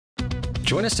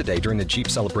Join us today during the Jeep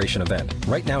Celebration event.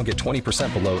 Right now, get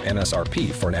 20% below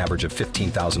MSRP for an average of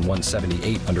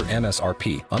 $15,178 under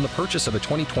MSRP on the purchase of a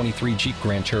 2023 Jeep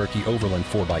Grand Cherokee Overland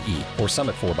 4xE or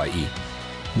Summit 4xE.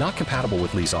 Not compatible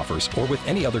with lease offers or with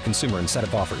any other consumer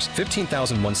incentive offers.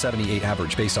 $15,178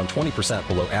 average based on 20%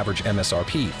 below average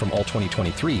MSRP from all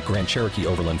 2023 Grand Cherokee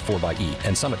Overland 4xE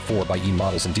and Summit 4xE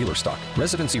models in dealer stock.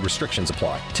 Residency restrictions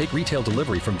apply. Take retail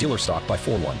delivery from dealer stock by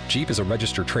 4/1. Jeep is a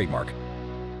registered trademark.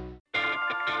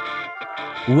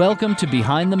 Welcome to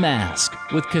Behind the Mask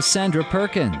with Cassandra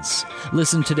Perkins.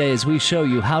 Listen today as we show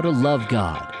you how to love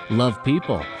God, love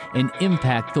people, and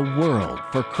impact the world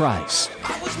for Christ.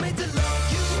 I was made to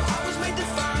love you. I was made to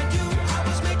find you. I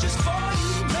was made just for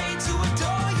you. Made to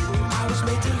adore you. I was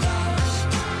made to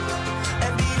love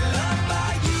and be loved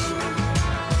by you.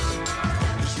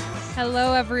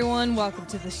 Hello, everyone. Welcome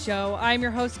to the show. I'm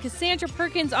your host, Cassandra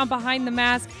Perkins on Behind the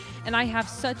Mask, and I have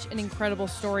such an incredible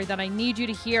story that I need you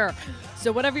to hear.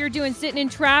 So whatever you're doing, sitting in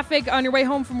traffic, on your way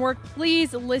home from work,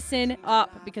 please listen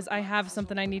up because I have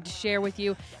something I need to share with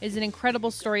you. It's an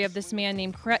incredible story of this man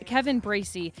named Kevin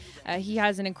Bracy. He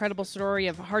has an incredible story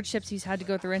of hardships he's had to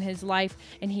go through in his life,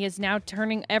 and he is now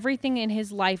turning everything in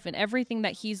his life and everything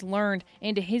that he's learned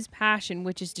into his passion,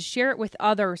 which is to share it with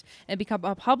others and become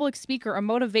a public speaker, a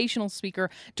motivational speaker,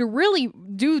 to really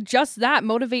do just that,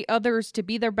 motivate others to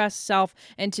be their best self,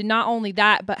 and to not only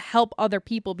that, but help other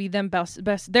people be their best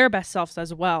selves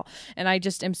as well. And I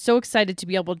just am so excited to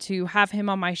be able to have him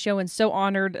on my show and so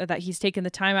honored that he's taken the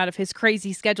time out of his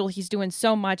crazy schedule. He's doing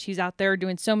so much. He's out there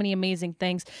doing so many amazing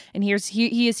things. And he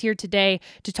is here today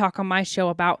to talk on my show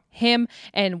about him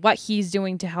and what he's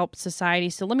doing to help society.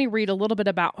 So let me read a little bit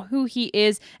about who he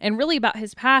is and really about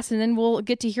his past, and then we'll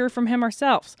get to hear from him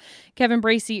ourselves. Kevin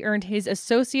Bracy earned his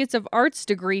Associates of Arts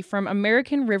degree from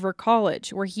American River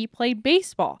College, where he played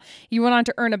baseball. He went on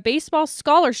to earn a baseball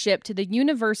scholarship to the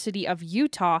University of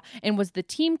Utah and was the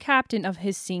team captain of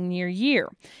his senior year.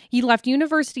 He left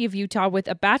University of Utah with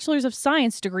a Bachelor's of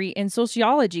Science degree in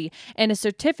sociology and a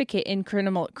certificate in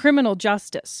criminal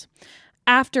justice.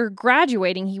 After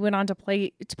graduating, he went on to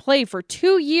play for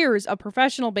 2 years of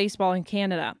professional baseball in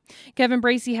Canada. Kevin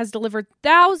Bracy has delivered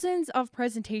thousands of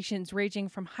presentations ranging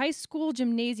from high school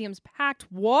gymnasiums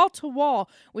packed wall to wall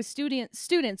with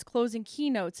students closing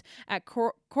keynotes at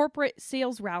corporate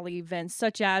sales rally events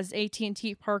such as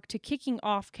AT&T Park to kicking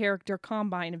off character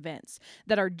combine events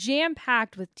that are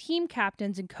jam-packed with team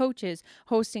captains and coaches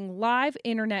hosting live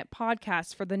internet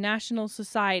podcasts for the National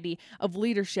Society of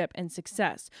Leadership and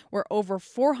Success, where over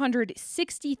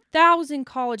 460,000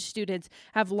 college students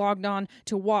have logged on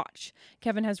to watch.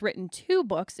 Kevin has written 2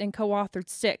 books and co-authored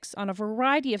 6 on a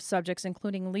variety of subjects,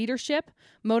 including leadership,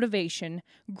 motivation,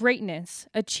 greatness,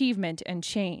 achievement, and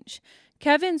change.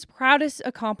 Kevin's proudest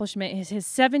accomplishment is his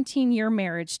 17-year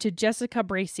marriage to Jessica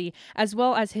Bracy, as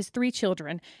well as his 3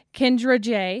 children, Kendra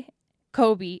J.,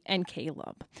 Kobe, and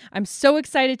Caleb. I'm so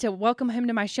excited to welcome him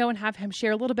to my show and have him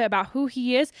share a little bit about who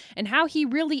he is and how he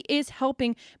really is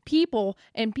helping people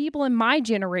in my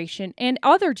generation and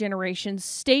other generations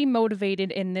stay motivated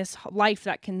in this life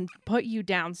that can put you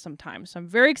down sometimes. So I'm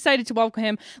very excited to welcome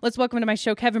him. Let's welcome him to my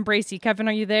show, Kevin Bracy. Kevin,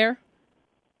 are you there?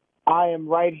 I am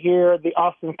right here, the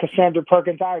awesome Cassandra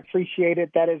Perkins. I appreciate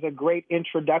it. That is a great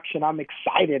introduction. I'm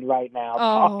excited right now.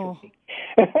 Oh,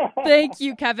 thank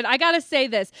you, Kevin. I got to say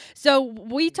this. So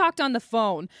we talked on the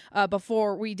phone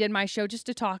before we did my show just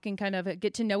to talk and kind of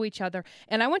get to know each other.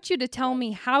 And I want you to tell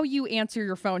me how you answer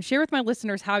your phone. Share with my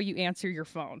listeners how you answer your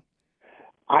phone.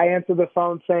 I answer the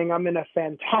phone saying, I'm in a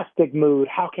fantastic mood.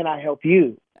 How can I help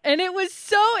you? And it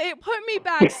put me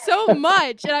back so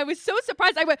much. And I was so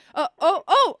surprised. I went,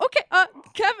 okay,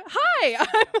 Kevin, hi.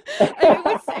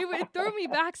 It threw me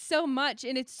back so much.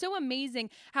 And it's so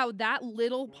amazing how that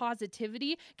little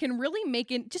positivity can really make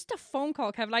it just a phone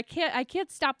call, Kevin. I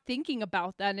can't stop thinking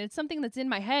about that. And it's something that's in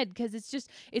my head because it's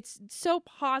so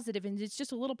positive and it's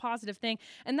just a little positive thing.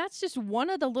 And that's just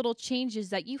one of the little changes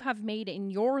that you have made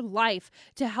in your life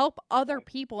to help other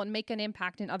people and make an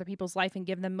impact in other people's life and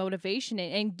give them motivation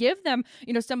and give them,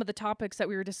 some of the topics that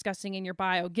we were discussing in your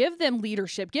bio. Give them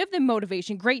leadership, give them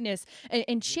motivation, greatness,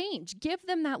 and change. Give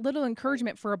them that little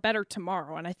encouragement for a better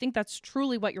tomorrow. And I think that's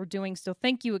truly what you're doing. So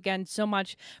thank you again so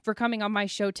much for coming on my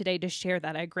show today to share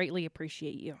that. I greatly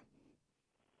appreciate you.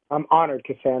 I'm honored,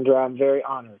 Cassandra. I'm very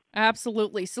honored.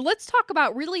 Absolutely. So let's talk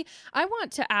about I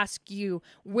want to ask you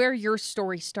where your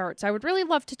story starts. I would really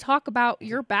love to talk about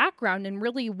your background and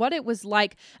really what it was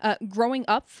like growing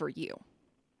up for you.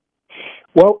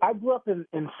 Well, I grew up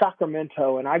in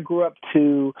Sacramento, and I grew up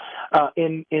to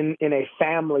in a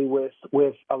family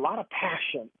with a lot of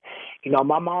passion. You know,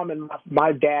 my mom and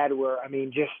my dad were, I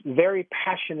mean, just very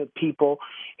passionate people,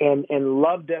 and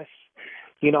loved us.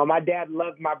 You know, my dad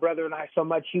loved my brother and I so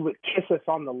much he would kiss us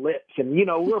on the lips. And, you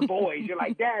know, we're boys. You're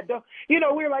like, Dad, don't, you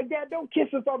know, we're like, Dad, don't kiss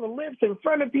us on the lips in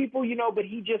front of people, you know, but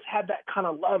he just had that kind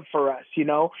of love for us, you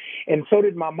know. And so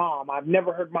did my mom. I've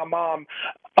never heard my mom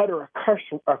utter a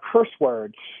curse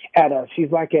word at us.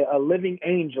 She's like a living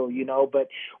angel, you know, but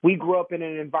we grew up in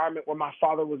an environment where my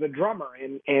father was a drummer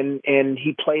and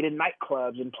he played in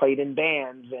nightclubs and played in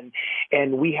bands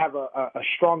and we have a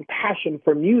strong passion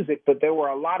for music, but there were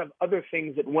a lot of other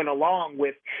things that went along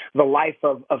with the life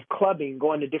of clubbing,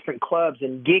 going to different clubs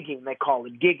and gigging, they call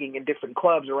it gigging in different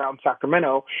clubs around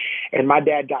Sacramento. And my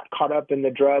dad got caught up in the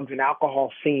drugs and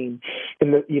alcohol scene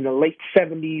in the, you know, late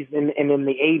 70s and in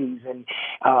the 80s, and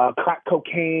crack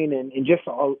cocaine and just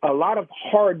a lot of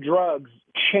hard drugs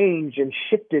changed and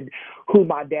shifted who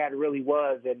my dad really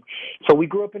was. And so we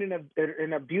grew up in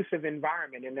an abusive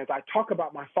environment. And as I talk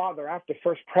about my father, I have to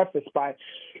first preface by,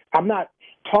 I'm not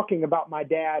talking about my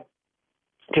dad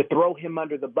to throw him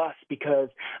under the bus, because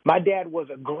my dad was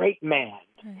a great man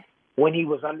when he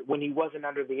wasn't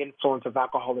under the influence of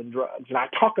alcohol and drugs. And I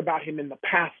talk about him in the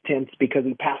past tense because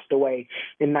he passed away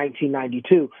in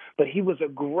 1992. But he was a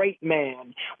great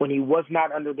man when he was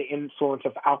not under the influence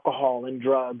of alcohol and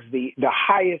drugs. The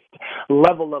highest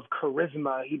level of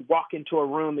charisma, he'd walk into a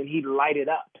room and he'd light it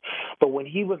up. But when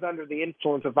he was under the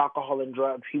influence of alcohol and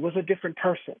drugs, he was a different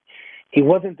person. He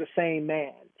wasn't the same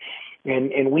man.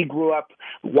 And we grew up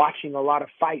watching a lot of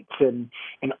fights and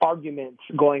arguments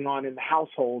going on in the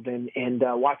household, and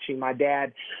watching my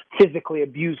dad physically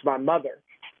abuse my mother.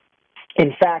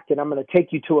 In fact, and I'm going to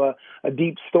take you to a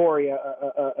deep story.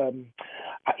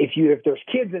 If there's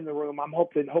kids in the room, I'm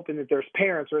hoping that there's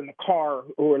parents or in the car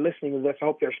who are listening to this. I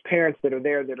hope there's parents that are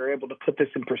there that are able to put this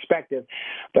in perspective.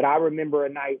 But I remember a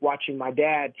night watching my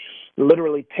dad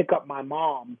literally pick up my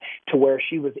mom to where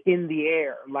she was in the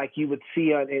air, like you would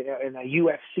see in a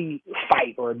UFC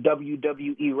fight or a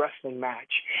WWE wrestling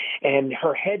match, and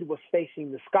her head was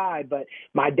facing the sky, but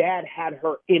my dad had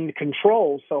her in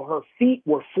control, so her feet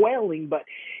were flailing, but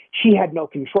she had no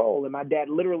control. And my dad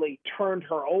literally turned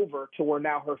her over to where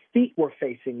now her feet were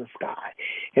facing the sky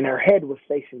and her head was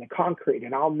facing the concrete.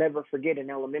 And I'll never forget in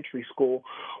elementary school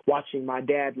watching my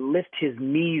dad lift his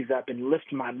knees up and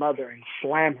lift my mother and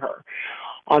slam her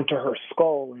onto her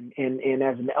skull. And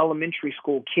as an elementary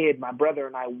school kid, my brother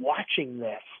and I watching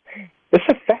this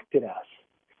affected us.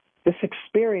 This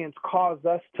experience caused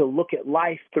us to look at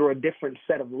life through a different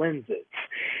set of lenses.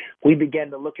 We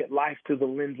began to look at life through the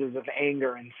lenses of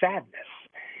anger and sadness.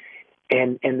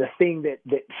 And the thing that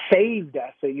saved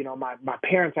us, you know, my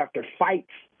parents, after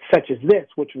fights such as this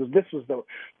was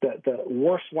the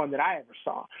worst one that I ever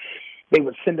saw, they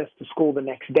would send us to school the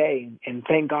next day, and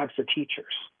thank God for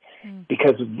teachers.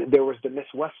 Because there was the Miss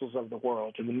Wessels of the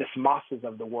world and the Miss Mosses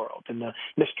of the world and the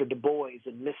Mr. Du Bois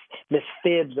and Miss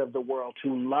Phibbs of the world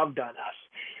who loved on us,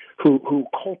 who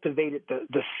cultivated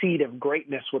the seed of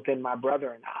greatness within my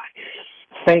brother and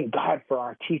I. Thank God for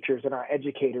our teachers and our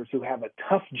educators who have a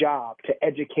tough job to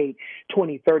educate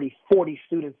 20, 30, 40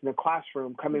 students in the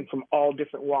classroom coming from all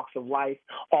different walks of life,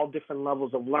 all different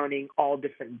levels of learning, all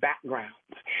different backgrounds.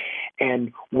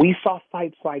 And we saw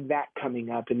fights like that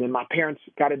coming up. And then my parents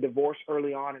got a divorce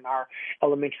early on in our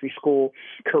elementary school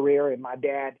career, and my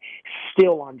dad,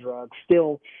 still on drugs,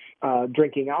 still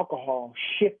drinking alcohol,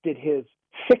 shifted his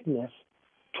sickness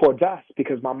towards us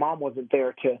because my mom wasn't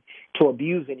there to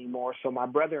abuse anymore. So my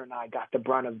brother and I got the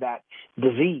brunt of that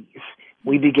disease.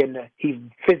 He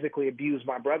physically abused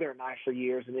my brother and I for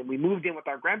years. And then we moved in with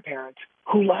our grandparents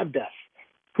who loved us,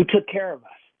 who took care of us.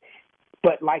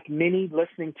 But like many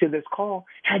listening to this call,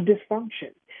 had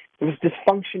dysfunction. There was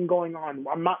dysfunction going on.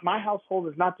 My household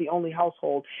is not the only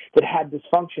household that had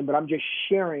dysfunction, but I'm just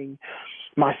sharing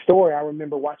my story. I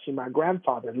remember watching my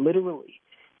grandfather literally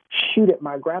shoot at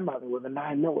my grandmother with a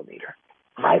 9mm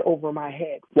right over my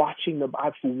head.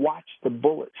 I've watched the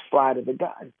bullets fly to the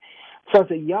gun. So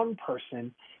as a young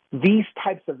person, these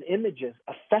types of images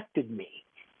affected me.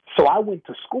 So I went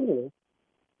to school,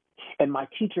 and my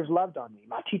teachers loved on me.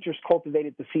 My teachers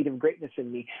cultivated the seed of greatness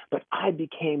in me, but I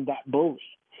became that bully.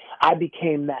 I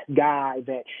became that guy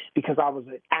that, because I was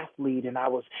an athlete and I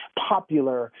was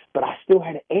popular, but I still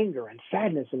had anger and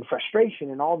sadness and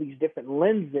frustration and all these different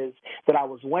lenses that I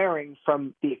was wearing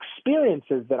from the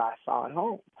experiences that I saw at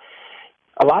home.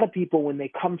 A lot of people, when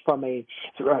they come from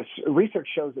research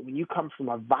shows that when you come from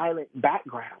a violent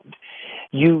background,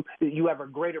 you have a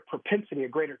greater propensity, a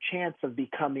greater chance of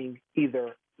becoming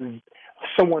either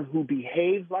someone who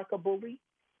behaves like a bully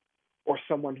or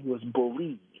someone who is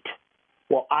bullied.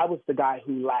 Well, I was the guy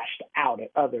who lashed out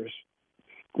at others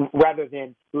rather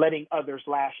than letting others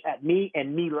lash at me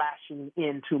and me lashing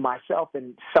into myself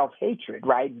and self-hatred,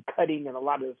 right? And cutting and a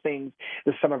lot of the things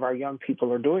that some of our young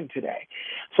people are doing today.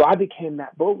 So I became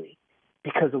that bully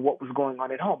because of what was going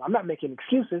on at home. I'm not making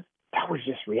excuses. That was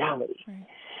just reality. Right.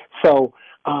 So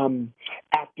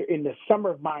after in the summer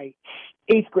of my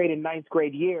 8th grade and 9th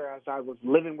grade year, as I was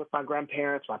living with my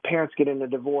grandparents, my parents get in a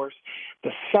divorce.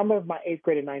 The summer of my 8th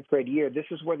grade and 9th grade year, this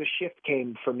is where the shift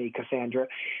came for me, Cassandra.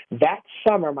 That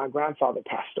summer, my grandfather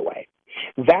passed away.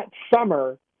 That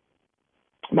summer,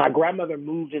 my grandmother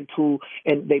moved and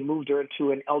they moved her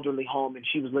into an elderly home, and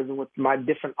she was living with my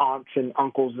different aunts and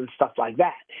uncles and stuff like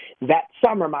that. That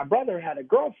summer, my brother had a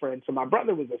girlfriend, so my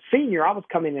brother was a senior. I was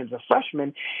coming in as a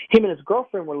freshman. Him and his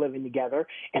girlfriend were living together,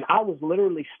 and I was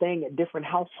literally staying at different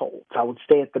households. I would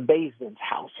stay at the Basemans'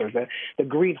 house or the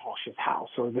Greenhalgh's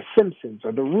house or the Simpsons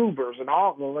or the Rubers and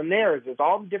all the Linares,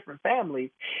 all the different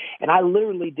families, and I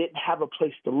literally didn't have a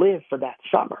place to live for that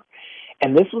summer.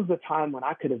 And this was the time when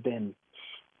I could have been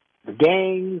the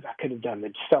gangs, I could have done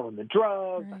selling the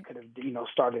drugs, Right. I could have,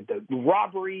 started the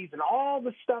robberies and all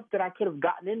the stuff that I could have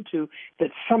gotten into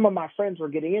that some of my friends were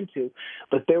getting into.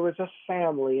 But there was a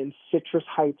family in Citrus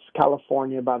Heights,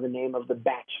 California by the name of the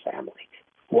Batch family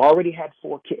who already had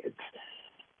 4 kids.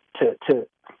 To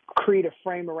create a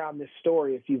frame around this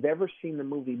story, if you've ever seen the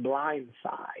movie Blind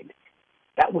Side,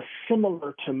 that was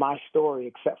similar to my story,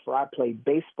 except for I played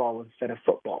baseball instead of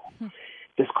football.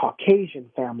 This Caucasian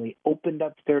family opened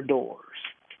up their doors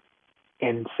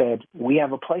and said, we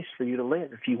have a place for you to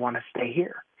live if you want to stay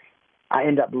here. I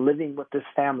ended up living with this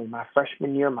family my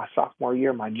freshman year, my sophomore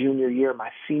year, my junior year, my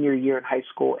senior year in high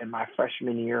school, and my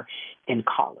freshman year in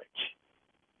college.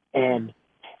 And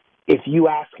if you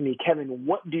ask me, Kevin,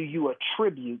 what do you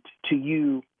attribute to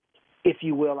you, if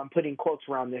you will, I'm putting quotes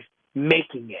around this,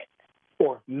 making it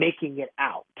or making it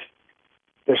out?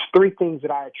 There's 3 things that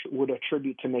I would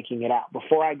attribute to making it out.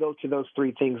 Before I go to those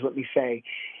 3 things, let me say,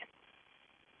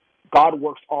 God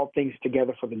works all things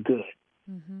together for the good,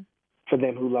 for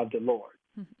them who love the Lord.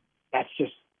 That's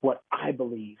just what I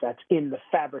believe. That's in the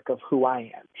fabric of who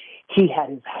I am. He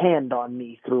had his hand on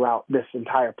me throughout this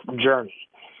entire journey,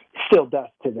 still does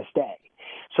to this day.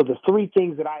 So the 3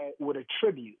 things that I would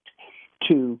attribute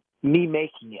to me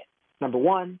making it. Number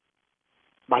 1,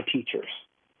 my teachers.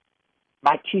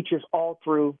 My teachers all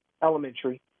through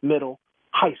elementary, middle,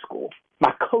 high school,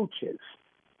 my coaches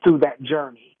through that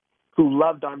journey who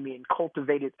loved on me and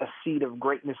cultivated a seed of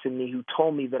greatness in me, who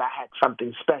told me that I had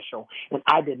something special, and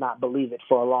I did not believe it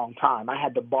for a long time. I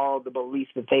had to borrow the belief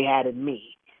that they had in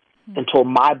me until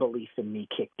my belief in me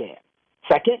kicked in.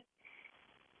 Second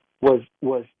was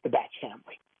the Batch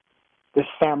family, this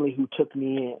family who took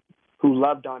me in, who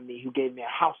loved on me, who gave me a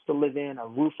house to live in, a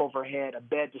roof overhead, a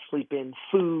bed to sleep in,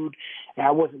 food, and I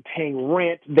wasn't paying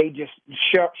rent. They just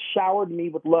showered me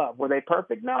with love. Were they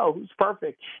perfect? No, who's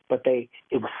perfect? But it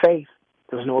was safe.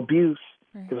 There was no abuse.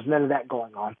 Right. There was none of that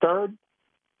going on. Third,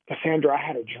 Cassandra, I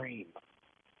had a dream,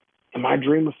 and my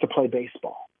dream was to play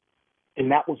baseball,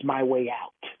 and that was my way out.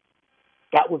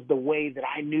 That was the way that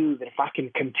I knew that if I can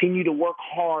continue to work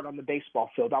hard on the baseball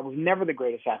field, I was never the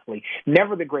greatest athlete,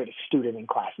 never the greatest student in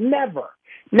class, never,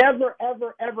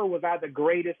 ever, ever was I the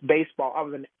greatest baseball. I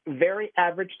was a very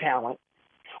average talent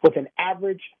with an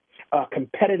average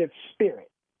competitive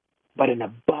spirit, but an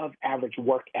above average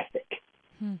work ethic.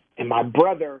 And my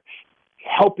brother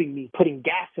helping me, putting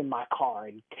gas in my car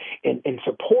and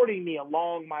supporting me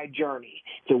along my journey.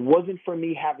 If it wasn't for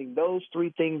me having those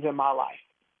 3 things in my life,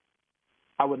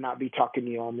 I would not be talking to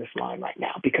you on this line right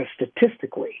now, because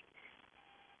statistically,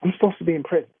 I'm supposed to be in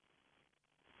prison,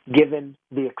 given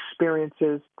the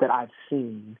experiences that I've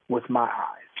seen with my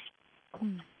eyes.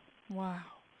 Wow.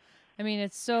 I mean,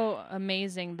 it's so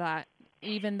amazing that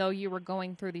even though you were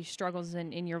going through these struggles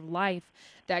in your life,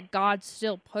 that God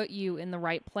still put you in the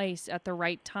right place at the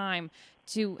right time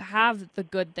to have the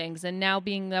good things, and now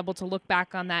being able to look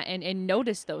back on that and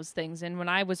notice those things. And when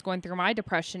I was going through my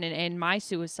depression and my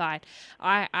suicide,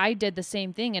 I did the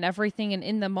same thing, and everything. And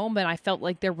in the moment, I felt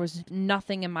like there was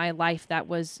nothing in my life that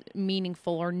was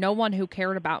meaningful, or no one who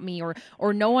cared about me,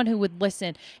 or no one who would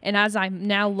listen. And as I'm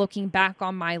now looking back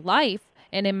on my life,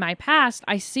 And in my past,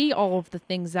 I see all of the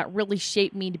things that really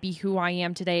shaped me to be who I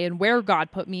am today and where God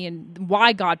put me and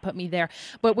why God put me there.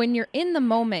 But when you're in the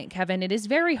moment, Kevin, it is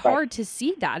very hard to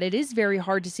see that. It is very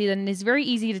hard to see that. And it's very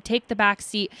easy to take the back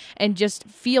seat and just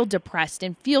feel depressed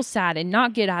and feel sad and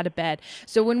not get out of bed.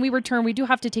 So when we return, we do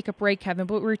have to take a break, Kevin,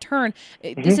 but when we return,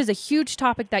 this is a huge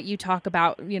topic that you talk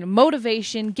about,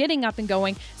 motivation, getting up and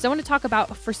going. So I want to talk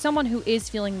about, for someone who is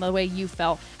feeling the way you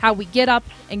felt, how we get up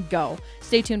and go.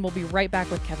 Stay tuned. We'll be right back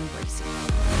with Kevin Bracy.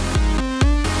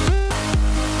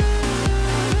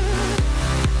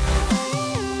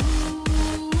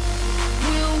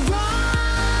 We'll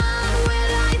run where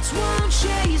lights won't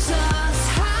chase us,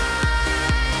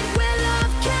 hide where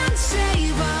love can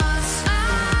save us.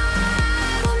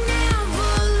 I will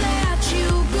never let you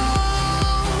go.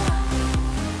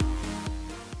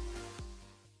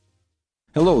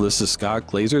 Hello, this is Scott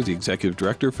Glazer, the Executive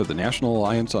Director for the National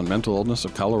Alliance on Mental Illness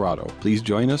of Colorado. Please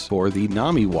join us for the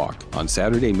NAMI Walk on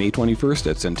Saturday, May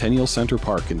 21st at Centennial Center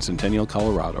Park in Centennial,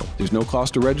 Colorado. There's no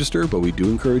cost to register, but we do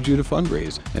encourage you to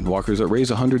fundraise, and walkers that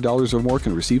raise $100 or more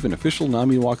can receive an official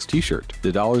NAMI Walks t-shirt.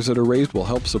 The dollars that are raised will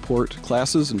help support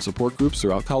classes and support groups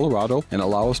throughout Colorado and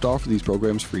allow us to offer these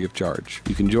programs free of charge.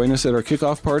 You can join us at our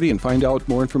kickoff party and find out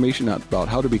more information about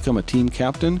how to become a team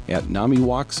captain at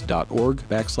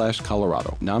namiwalks.org/Colorado.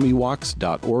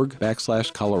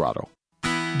 namiwalks.org/Colorado.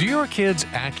 Do your kids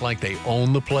act like they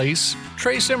own the place?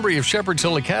 Trace Embry of Shepherd's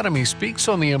Hill Academy speaks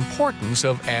on the importance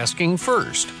of asking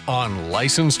first on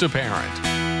License to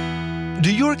Parent.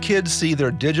 Do your kids see their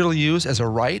digital use as a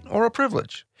right or a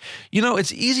privilege?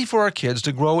 It's easy for our kids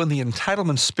to grow in the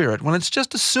entitlement spirit when it's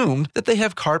just assumed that they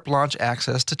have carte blanche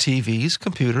access to TVs,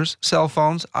 computers, cell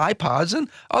phones, iPods, and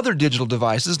other digital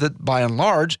devices that, by and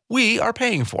large, we are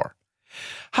paying for.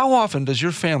 How often does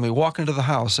your family walk into the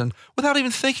house and, without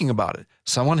even thinking about it,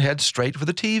 someone heads straight for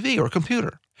the TV or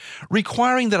computer?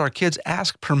 Requiring that our kids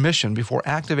ask permission before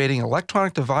activating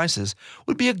electronic devices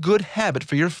would be a good habit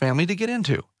for your family to get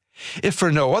into. If for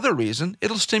no other reason,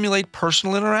 it'll stimulate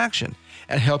personal interaction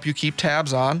and help you keep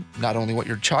tabs on not only what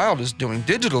your child is doing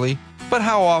digitally, but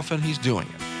how often he's doing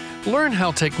it. Learn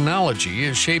how technology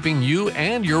is shaping you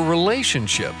and your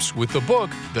relationships with the book,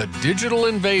 The Digital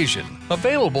Invasion,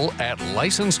 available at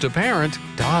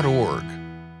license2parent.org.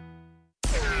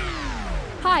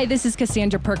 Hi, this is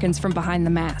Cassandra Perkins from Behind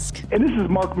the Mask. And this is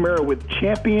Mark Mera with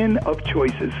Champion of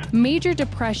Choices. Major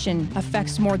depression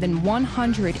affects more than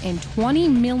 120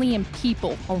 million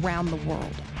people around the world.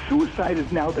 Suicide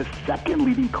is now the second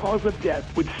leading cause of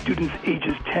death with students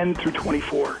ages 10 through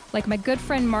 24. Like my good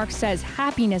friend Mark says,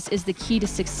 happiness is the key to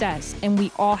success, and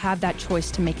we all have that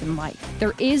choice to make in life.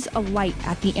 There is a light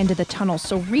at the end of the tunnel,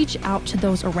 so reach out to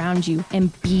those around you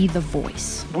and be the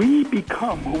voice. We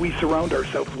become who we surround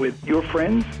ourselves with. Your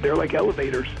friends, they're like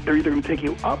elevators. They're either going to take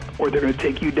you up or they're going to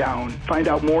take you down. Find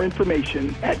out more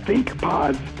information at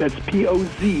ThinkPoz, that's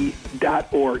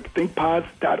POZ.org,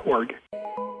 thinkpoz.org.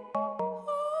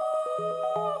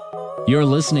 You're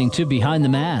listening to Behind the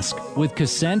Mask with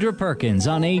Cassandra Perkins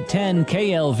on 810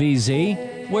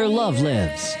 KLVZ, where love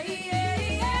lives.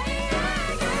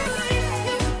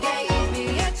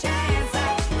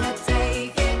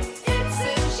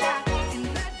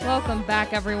 Welcome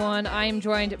back, everyone. I am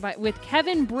joined with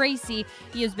Kevin Bracy.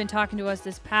 He has been talking to us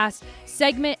this past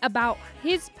segment about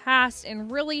his past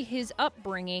and really his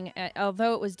upbringing.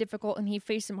 Although it was difficult and he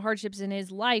faced some hardships in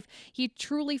his life, he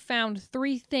truly found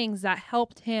 3 things that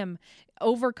helped him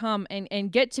overcome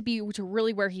and get to be to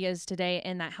really where he is today,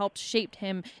 and that helped shape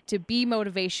him to be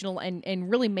motivational and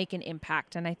really make an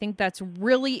impact. And I think that's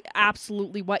really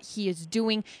absolutely what he is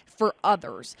doing for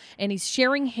others, and he's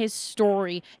sharing his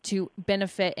story to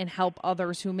benefit and help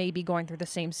others who may be going through the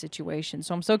same situation.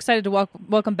 So I'm so excited to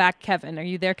welcome back Kevin. Are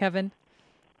you there, Kevin?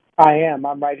 I am.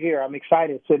 I'm right here. I'm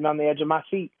excited, sitting on the edge of my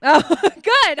seat. Oh,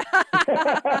 good.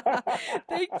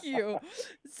 Thank you.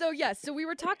 So we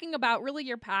were talking about really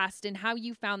your past and how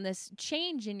you found this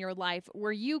change in your life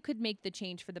where you could make the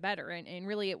change for the better. And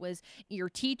really it was your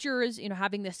teachers,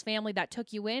 having this family that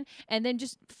took you in, and then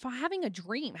just having a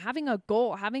dream, having a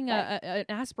goal, having an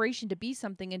aspiration to be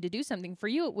something and to do something. For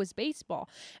you, it was baseball,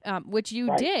 which you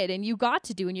did and you got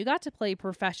to do, and you got to play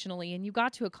professionally, and you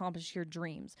got to accomplish your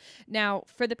dreams. Now,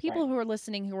 for the people who are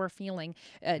listening who are feeling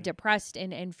depressed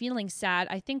and feeling sad,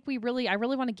 I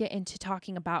really want to get into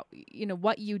talking about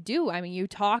what you do. I mean, you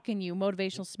talk and you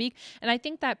motivational speak, and I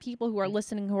think that people who are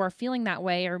listening who are feeling that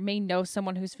way or may know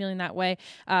someone who's feeling that way,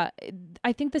 I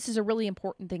think this is a really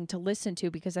important thing to listen to,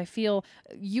 because I feel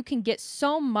you can get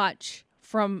so much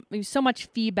from so much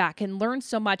feedback and learn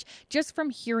so much just from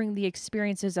hearing the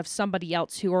experiences of somebody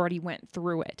else who already went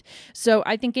through it. So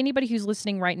I think anybody who's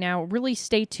listening right now, really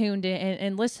stay tuned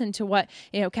and listen to what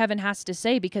Kevin has to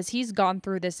say, because he's gone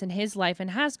through this in his life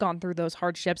and has gone through those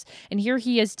hardships. And here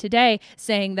he is today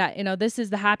saying that this is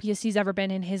the happiest he's ever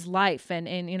been in his life.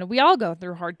 And we all go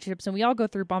through hardships and we all go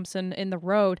through bumps in the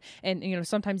road, and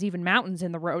sometimes even mountains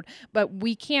in the road, but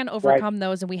we can overcome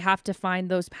those, and we have to find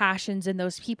those passions and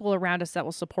those people around us that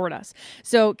will support us.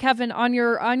 So Kevin, on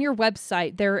your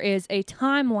website, there is a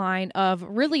timeline of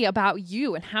really about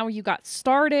you and how you got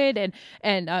started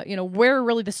and where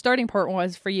really the starting point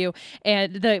was for you.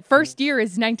 And the first year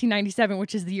is 1997,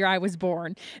 which is the year I was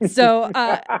born. So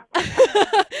I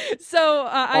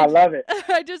love it.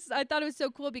 I thought it was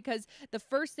so cool because the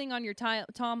first thing on your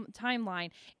timeline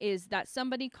is that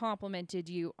somebody complimented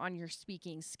you on your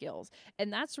speaking skills,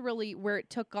 and that's really where it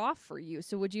took off for you.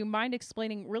 So would you mind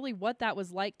explaining really what that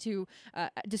was like to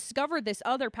discover this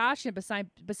other passion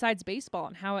besides baseball,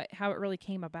 and how it really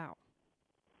came about?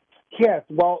 Yes.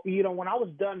 Well, when I was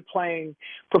done playing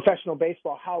professional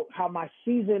baseball, how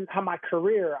my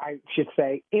career, I should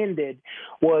say, ended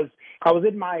was I was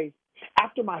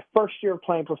after my first year of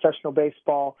playing professional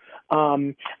baseball,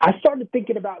 I started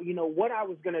thinking about, what I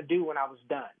was going to do when I was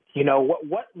done.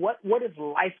 What is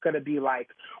life going to be like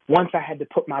once I had to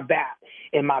put my bat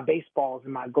and my baseballs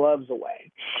and my gloves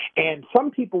away? And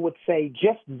some people would say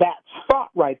just that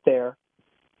thought right there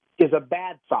is a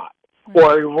bad thought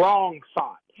or a wrong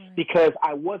thought, because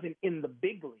I wasn't in the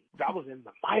big leagues. I was in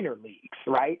the minor leagues,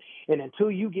 right? And until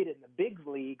you get in the big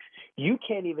leagues, you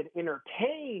can't even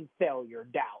entertain failure,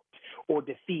 doubt, or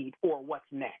defeat, or what's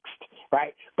next,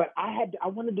 right? But I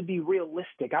wanted to be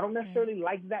realistic. I don't necessarily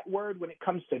like that word when it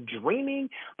comes to dreaming,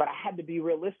 but I had to be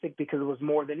realistic because it was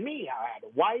more than me. I had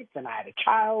a wife and I had a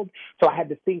child, so I had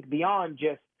to think beyond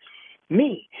just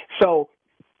me. So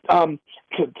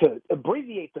to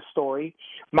abbreviate the story,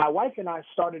 my wife and I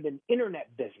started an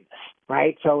internet business,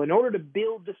 right? So in order to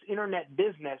build this internet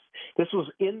business, this was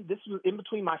in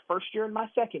between my first year and my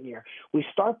second year. We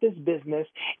start this business,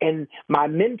 and my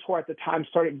mentor at the time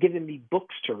started giving me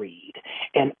books to read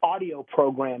and audio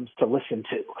programs to listen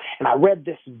to. And I read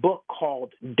this book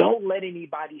called Don't Let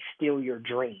Anybody Steal Your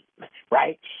Dream,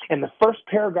 right? And the first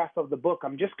paragraph of the book,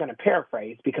 I'm just going to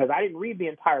paraphrase because I didn't read the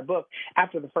entire book.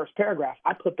 After the first paragraph,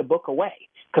 I put the book away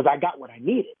because I got what I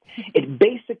needed. It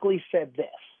basically said this: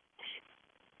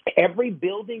 every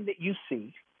building that you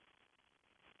see,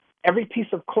 every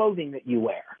piece of clothing that you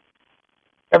wear,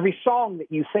 every song that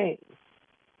you sing,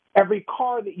 every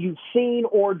car that you've seen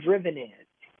or driven in,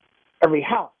 every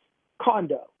house,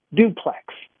 condo, duplex,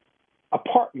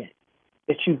 apartment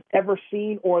that you've ever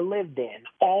seen or lived in,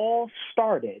 all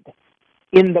started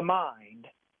in the mind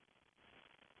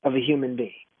of a human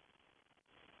being.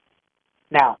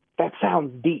 Now, that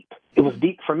sounds deep. It was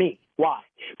deep for me. Why?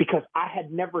 Because I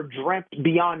had never dreamt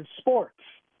beyond sports.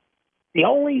 The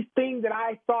only thing that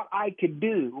I thought I could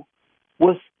do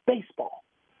was baseball.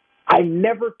 I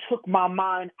never took my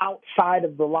mind outside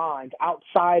of the lines, I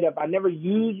never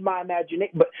used my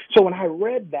imagination. But so when I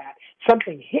read that,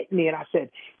 something hit me and I said,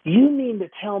 you mean to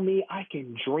tell me I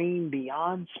can dream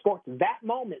beyond sports? That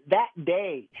moment, that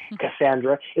day,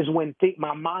 Cassandra, is when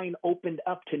my mind opened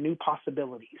up to new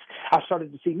possibilities. I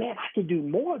started to see, man, I can do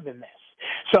more than this.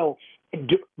 So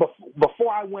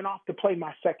before I went off to play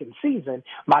my second season,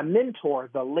 my mentor,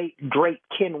 the late, great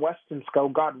Ken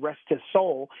Westonsko, God rest his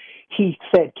soul, he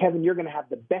said, Kevin, you're going to have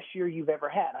the best year you've ever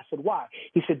had. I said, why?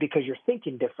 He said, because you're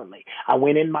thinking differently. I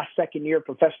went in my second year of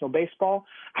professional baseball.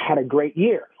 I had a great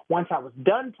year. Once I was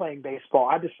done playing baseball,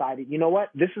 I decided, you know what?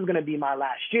 This is going to be my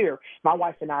last year. My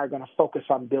wife and I are going to focus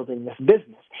on building this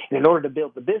business. And in order to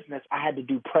build the business, I had to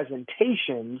do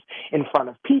presentations in front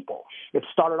of people. It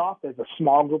started off as a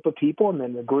small group of people, and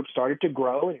then the group started to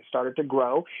grow, and it started to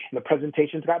grow, and the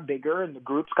presentations got bigger, and the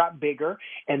groups got bigger,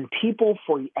 and people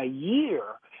for a year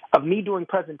of me doing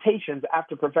presentations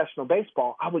after professional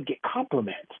baseball, I would get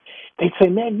compliments. They'd say,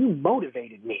 man, you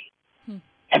motivated me.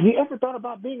 Have you ever thought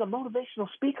about being a motivational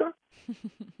speaker?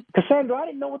 Cassandra, I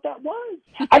didn't know what that was.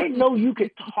 I didn't know you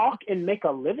could talk and make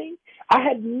a living.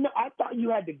 I thought you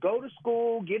had to go to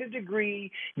school, get a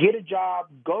degree, get a job,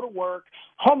 go to work,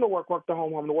 home to work, work to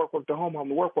home, home to work, work to home, home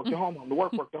to work, work to home, home to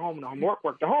work, work to home, home to work,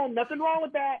 work to home. Nothing wrong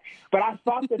with that. But I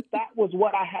thought that was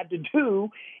what I had to do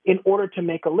in order to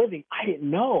make a living. I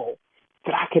didn't know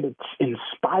that I could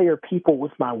inspire people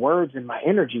with my words and my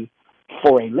energy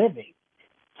for a living.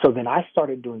 So then I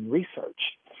started doing research.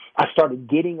 I started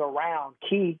getting around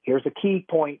here's a key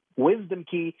point, wisdom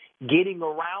key, getting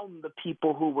around the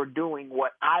people who were doing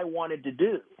what I wanted to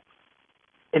do.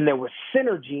 And there was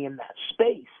synergy in that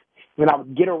space. And I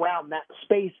would get around that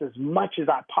space as much as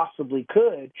I possibly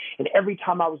could. And every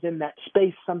time I was in that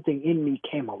space, something in me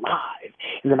came alive.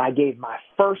 And then I gave my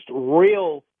first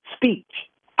real speech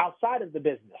outside of the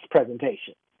business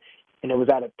presentation. And it was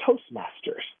at a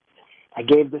Toastmasters. I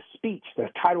gave the speech. The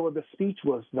title of the speech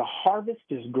was "The Harvest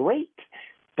is Great,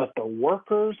 but the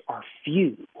Workers are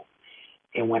Few."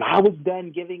 And when I was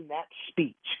done giving that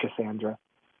speech, Cassandra,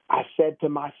 I said to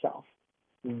myself,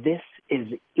 this is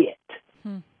it.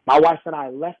 My wife and I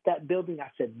left that building. I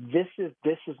said, this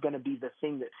is going to be the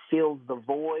thing that fills the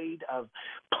void of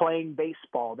playing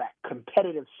baseball, that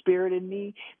competitive spirit in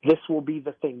me. This will be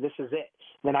the thing. This is it.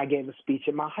 Then I gave a speech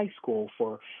at my high school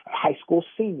for high school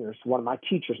seniors. One of my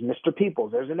teachers, Mr.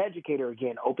 Peoples, there's an educator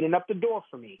again, opening up the door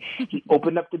for me. He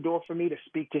opened up the door for me to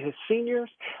speak to his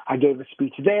seniors. I gave a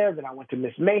speech there. Then I went to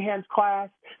Miss Mahan's class,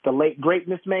 the late, great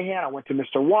Miss Mahan. I went to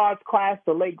Mr. Waugh's class,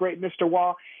 the late, great Mr.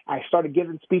 Waugh. I started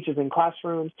giving speeches in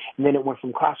classrooms, and then it went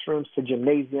from classrooms to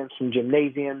gymnasiums, from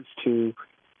gymnasiums to,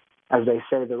 as they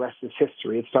say, the rest is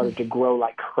history. It started to grow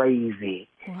like crazy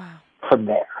from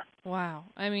there. Wow.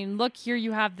 I mean, look, here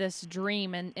you have this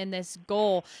dream and this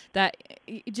goal that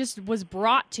it just was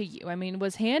brought to you. I mean,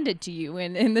 was handed to you.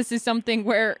 And this is something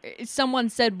where someone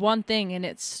said one thing and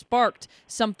it sparked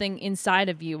something inside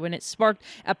of you and it sparked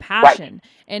a passion. Right.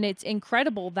 And it's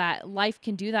incredible that life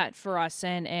can do that for us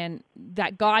and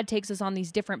that God takes us on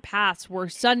these different paths where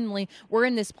suddenly we're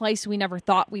in this place we never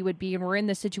thought we would be and we're in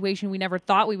this situation we never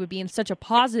thought we would be in such a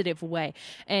positive way.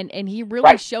 And he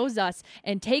really shows us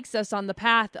and takes us on the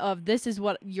path of this is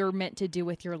what you're meant to do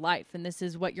with your life. And this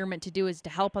is what you're meant to do is to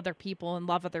help other people and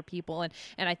love other people. And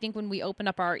I think when we open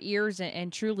up our ears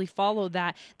and truly follow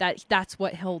that's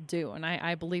what he'll do. And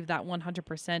I believe that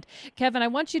 100%. Kevin, I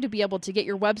want you to be able to get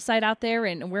your website out there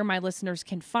and where my listeners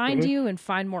can find you and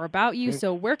find more about you.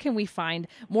 So where can we find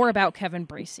more about Kevin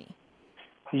Bracy?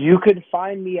 You can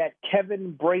find me at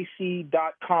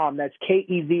kevinbracy.com. That's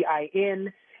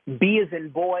KEVIN. B as in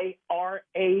boy, RACY.com,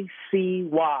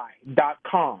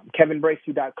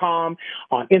 kevinbracy.com.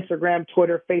 On Instagram,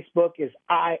 Twitter, Facebook is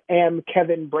I am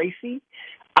Kevin Bracy.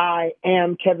 I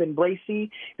am Kevin Bracy.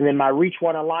 And then my Reach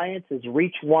One Alliance is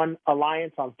Reach One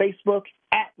Alliance on Facebook,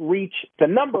 at Reach the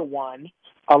number one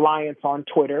Alliance on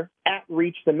Twitter, at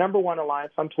Reach the number one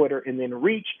Alliance on Twitter, and then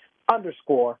Reach _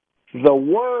 the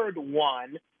word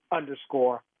one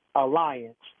 _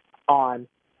 Alliance on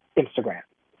Instagram.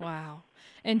 Wow.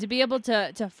 And to be able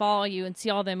to follow you and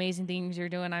see all the amazing things you're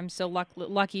doing, I'm so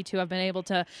lucky to have been able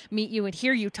to meet you and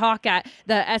hear you talk at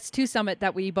the S2 Summit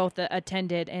that we both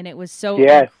attended. And it was so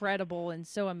incredible and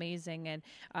so amazing. And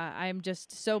I'm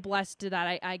just so blessed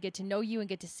that I get to know you and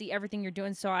get to see everything you're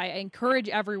doing. So I encourage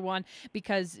everyone,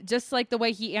 because just like the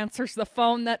way he answers the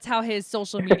phone, that's how his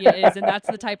social media is. And that's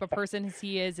the type of person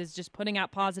he is just putting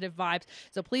out positive vibes.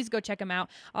 So please go check him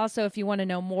out. Also, if you want to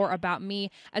know more about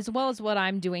me as well as what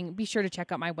I'm doing, be sure to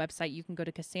check out my website. You can go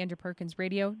to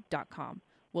CassandraPerkinsRadio.com.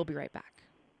 We'll be right back.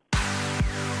 But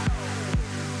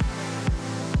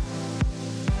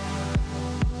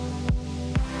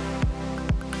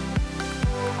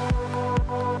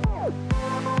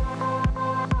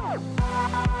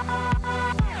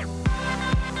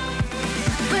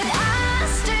I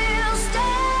still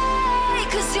stay,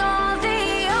 'cause you're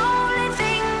the only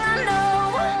thing I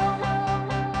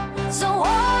know. So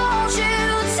won't you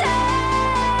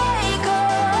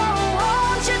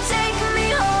take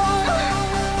me home?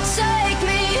 Take me home. Take me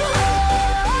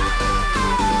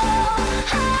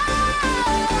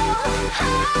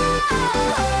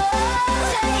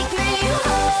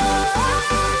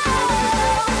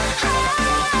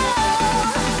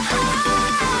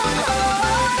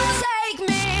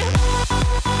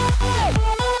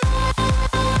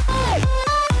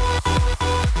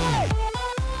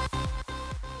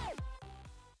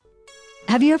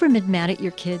Have you ever been mad at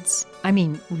your kids? I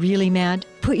mean, really mad?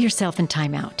 Put yourself in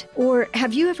timeout. Or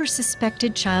have you ever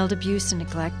suspected child abuse and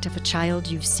neglect of a child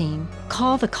you've seen?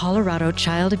 Call the Colorado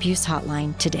Child Abuse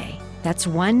Hotline today. That's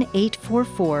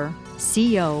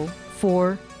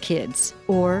 1-844-CO-4-KIDS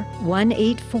or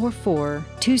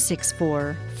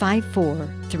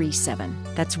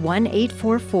 1-844-264-5437. That's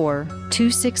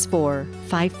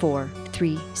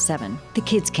 1-844-264-5437. The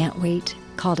kids can't wait.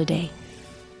 Call today.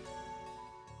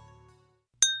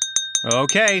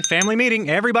 Okay, family meeting.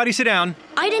 Everybody sit down.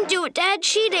 I didn't do it, Dad.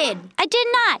 She did. I did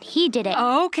not. He did it.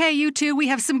 Okay, you two, we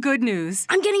have some good news.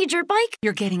 I'm getting a dirt bike?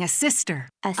 You're getting a sister.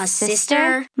 A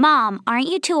sister? Mom, aren't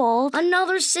you too old?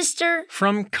 Another sister?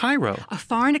 From Cairo. A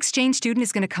foreign exchange student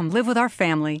is going to come live with our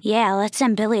family. Yeah, let's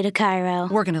send Billy to Cairo.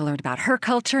 We're going to learn about her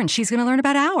culture, and she's going to learn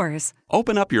about ours.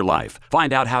 Open up your life.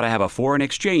 Find out how to have a foreign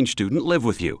exchange student live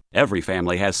with you. Every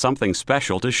family has something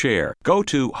special to share. Go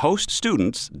to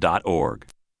hoststudents.org.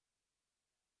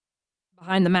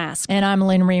 Behind the Mask. And I'm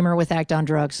Lynn Reamer with Act on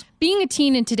Drugs. Being a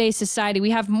teen in today's society, we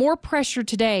have more pressure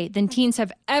today than teens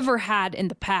have ever had in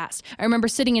the past. I remember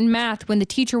sitting in math when the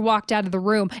teacher walked out of the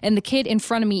room and the kid in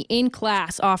front of me in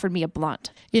class offered me a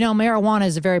blunt. You know, marijuana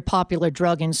is a very popular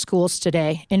drug in schools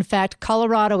today. In fact,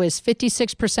 Colorado is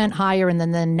 56% higher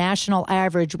than the national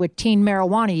average with teen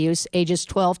marijuana use, ages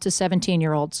 12 to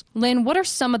 17-year-olds. Lynn, what are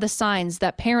some of the signs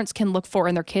that parents can look for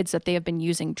in their kids that they have been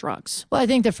using drugs? Well, I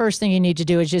think the first thing you need to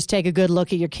do is just take a good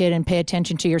look at your kid and pay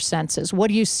attention to your senses. What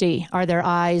do you see? Are their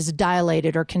eyes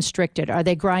dilated or constricted? Are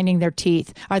they grinding their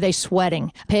teeth? Are they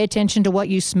sweating? Pay attention to what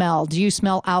you smell. Do you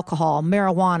smell alcohol,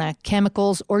 marijuana,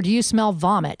 chemicals, or do you smell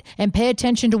vomit? And pay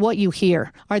attention to what you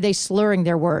hear. Are they slurring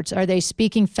their words? Are they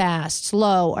speaking fast,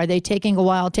 slow? Are they taking a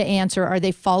while to answer? Are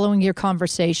they following your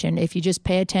conversation? If you just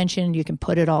pay attention, you can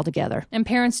put it all together. And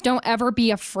parents, don't ever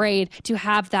be afraid to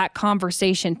have that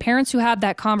conversation. Parents who have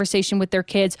that conversation with their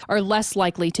kids are less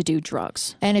likely to do drugs.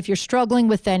 And if you're struggling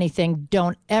with anything,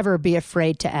 don't ever be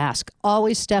afraid to ask.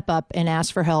 Always step up and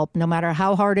ask for help. No matter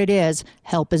how hard it is,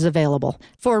 help is available.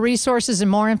 For resources and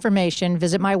more information,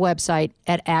 visit my website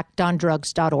at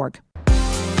actondrugs.org.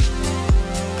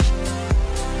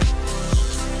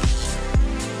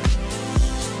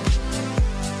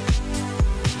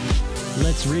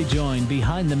 Let's rejoin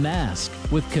Behind the Mask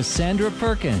with Cassandra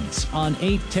Perkins on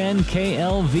 810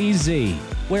 KLVZ,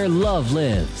 where love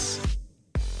lives.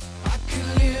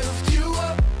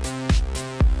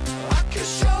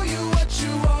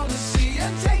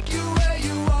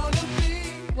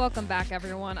 Welcome back,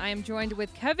 everyone. I am joined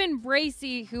with Kevin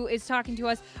Bracy, who is talking to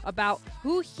us about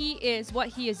who he is, what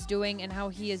he is doing, and how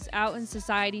he is out in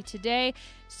society today,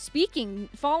 speaking,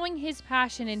 following his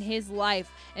passion in his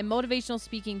life, and motivational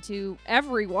speaking to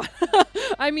everyone.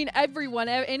 I mean, everyone,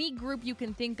 any group you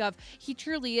can think of. He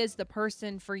truly is the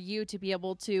person for you to be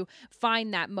able to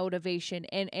find that motivation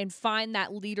and find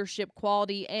that leadership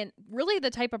quality, and really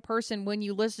the type of person when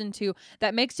you listen to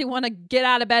that makes you want to get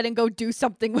out of bed and go do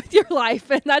something with your life.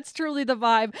 And that's truly the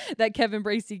vibe that Kevin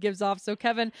Bracy gives off. So,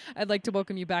 Kevin, I'd like to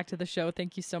welcome you back to the show.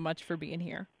 Thank you so much for being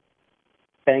here.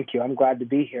 Thank you. I'm glad to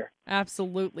be here.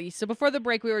 Absolutely. So before the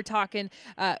break, we were talking,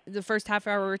 the first half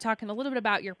hour, we were talking a little bit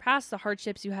about your past, the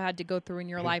hardships you had to go through in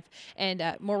your life. And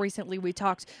more recently, we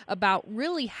talked about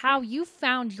really how you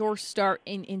found your start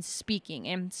in speaking.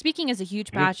 And speaking is a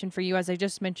huge passion for you. As I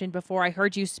just mentioned before, I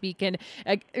heard you speak, and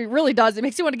it really does. It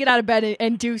makes you want to get out of bed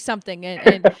and do something.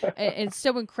 And it's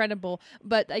so incredible.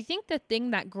 But I think the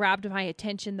thing that grabbed my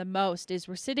attention the most is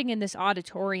we're sitting in this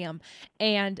auditorium,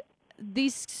 and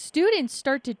these students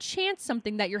start to chant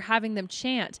something that you're having them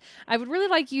chant. I would really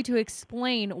like you to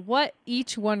explain what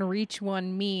each one reach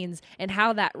one means and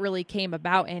how that really came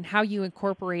about and how you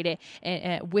incorporate it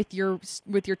with your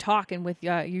talk and with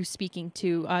you speaking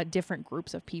to different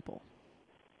groups of people.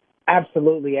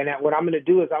 Absolutely. And what I'm going to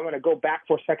do is I'm going to go back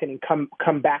for a second and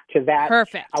come back to that.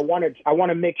 Perfect. I want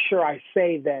to make sure I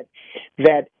say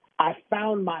that I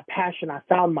found my passion, I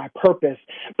found my purpose,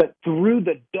 but through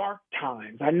the dark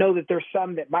times. I know that there's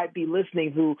some that might be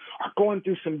listening who are going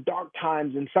through some dark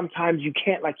times, and sometimes you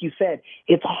can't, like you said,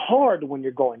 it's hard when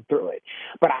you're going through it.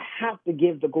 But I have to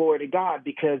give the glory to God,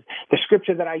 because the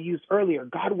scripture that I used earlier,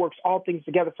 God works all things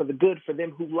together for the good for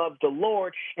them who love the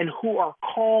Lord and who are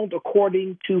called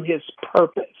according to his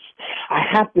purpose. I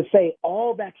have to say,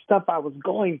 all that stuff I was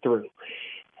going through,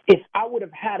 if I would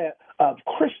have had a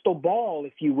crystal ball,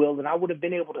 if you will, then I would have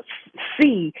been able to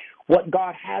see what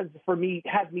God has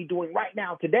me doing right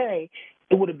now today.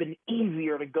 It would have been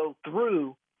easier to go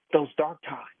through those dark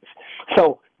times.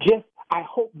 So I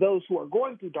hope those who are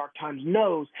going through dark times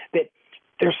knows that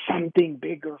there's something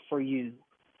bigger for you.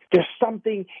 There's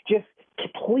something,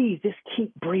 please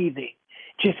keep breathing.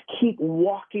 Just keep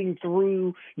walking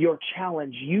through your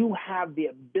challenge. You have the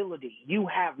ability. You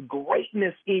have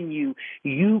greatness in you.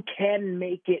 You can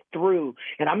make it through.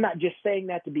 And I'm not just saying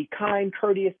that to be kind,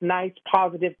 courteous, nice,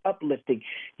 positive, uplifting.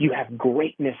 You have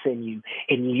greatness in you,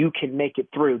 and you can make it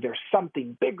through. There's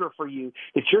something bigger for you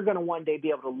that you're going to one day be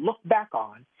able to look back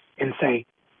on and say,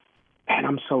 man,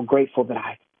 I'm so grateful that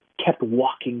I kept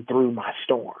walking through my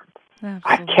storm. Absolutely.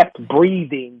 I kept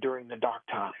breathing during the dark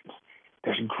times.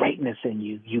 There's greatness in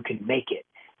you. You can make it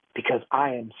because because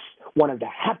I am one of the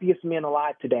happiest men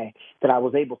alive today that I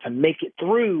was able to make it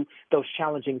through those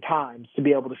challenging times to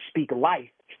be able to speak life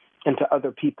into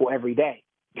other people every day.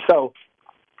 So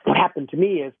what happened to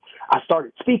me is I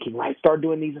started speaking, right? Started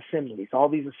doing these assemblies, all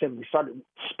these assemblies, started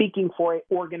speaking for an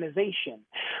organization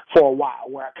for a while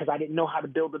because I didn't know how to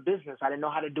build a business. I didn't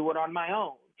know how to do it on my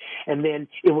own. And then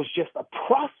it was just a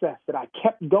process that I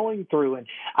kept going through. And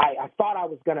I thought I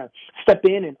was going to step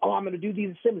in and, I'm going to do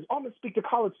these assemblies. I'm going to speak to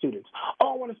college students. I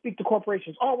want to speak to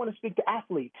corporations. I want to speak to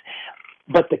athletes.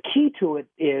 But the key to it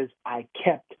is I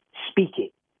kept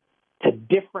speaking to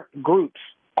different groups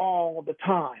all the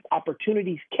time.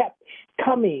 Opportunities kept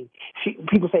coming.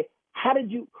 People say,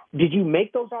 did you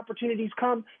make those opportunities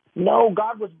come? No,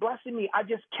 God was blessing me. I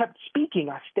just kept speaking.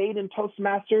 I stayed in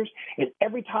Toastmasters, and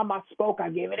every time I spoke, I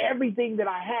gave it everything that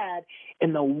I had,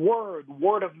 and the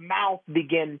word of mouth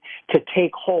began to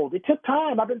take hold. It took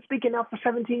time. I've been speaking now for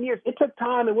 17 years. It took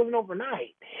time. It wasn't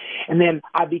overnight. And then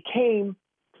I became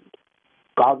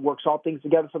God works all things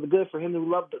together for the good for them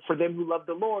who love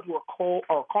the Lord, who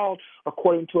are called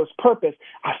according to his purpose.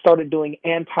 I started doing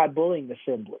anti-bullying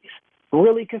assemblies.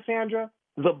 Really, Cassandra?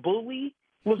 The bully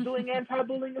was doing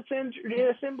anti-bullying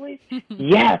assemblies?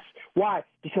 Yes. Why?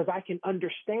 Because I can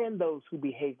understand those who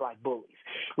behave like bullies.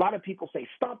 A lot of people say,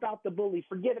 stomp out the bully,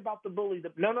 forget about the bully.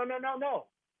 No.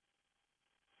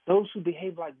 Those who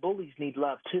behave like bullies need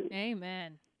love too.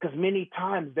 Amen. Because many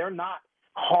times they're not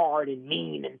hard and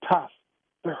mean and tough.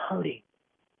 They're hurting.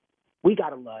 We got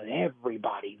to love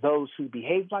everybody. Those who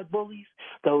behave like bullies,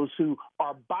 those who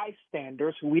are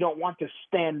bystanders, who we don't want to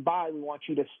stand by, we want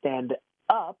you to stand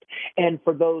up. And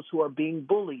for those who are being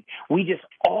bullied, we just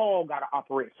all got to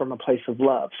operate from a place of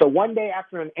love. So one day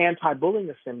after an anti-bullying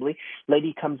assembly,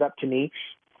 lady comes up to me.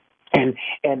 And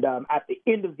at the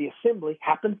end of the assembly,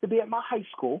 happens to be at my high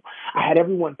school, I had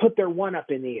everyone put their one up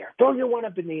in the air. Throw your one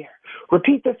up in the air.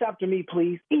 Repeat this after me,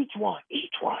 please. Each one.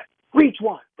 Reach one. Each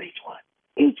one.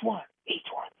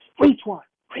 Reach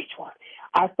one.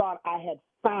 I thought I had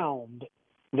found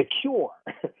the cure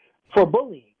for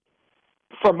bullying,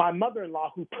 for my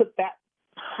mother-in-law who put that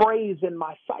phrase in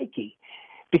my psyche,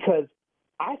 because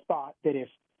I thought that if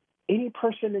any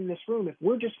person in this room, if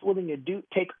we're just willing to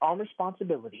take on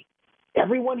responsibility,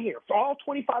 everyone here, for all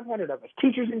 2,500 of us,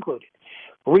 teachers included,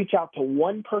 reach out to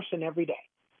one person every day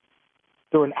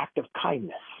through an act of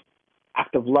kindness,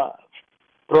 act of love,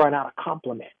 throwing out a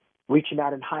compliment, reaching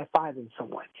out and high-fiving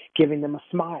someone, giving them a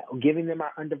smile, giving them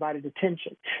our undivided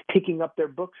attention, picking up their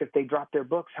books if they drop their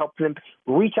books, helping them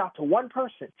reach out to one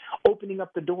person, opening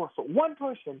up the door for one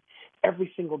person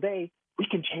every single day, we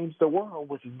can change the world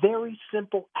with very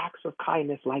simple acts of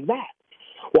kindness like that.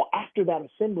 Well, after that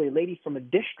assembly, a lady from a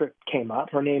district came up.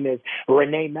 Her name is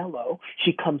Renee Mello.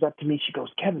 She comes up to me. She goes,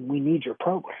 Kevin, we need your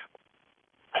program.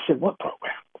 I said, what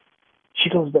program? She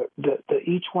goes, the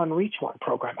Each One Reach One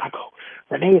program. I go,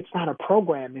 Renee, it's not a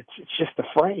program. It's just a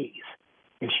phrase.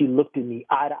 And she looked at me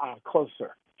eye to eye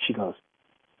closer. She goes,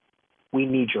 we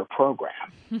need your program.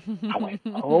 I went,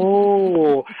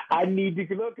 I need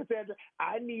to look, Cassandra.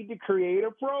 I need to create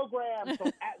a program. So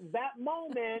at that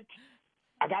moment,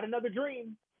 I got another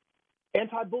dream.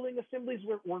 Anti-bullying assemblies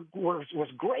was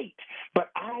great, but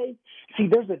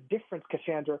there's a difference,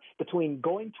 Cassandra, between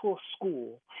going to a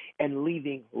school and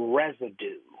leaving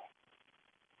residue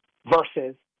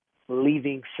versus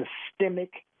leaving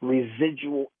systemic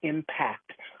residual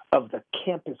impact of the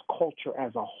campus culture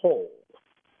as a whole.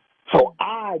 So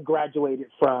I graduated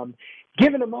from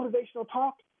giving a motivational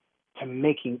talk to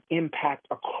making impact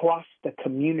across the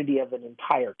community of an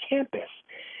entire campus.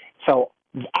 So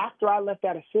after I left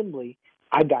that assembly,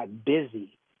 I got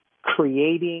busy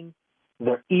creating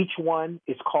Each One.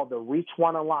 It's called the Reach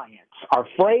One Alliance. Our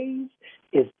phrase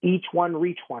is Each One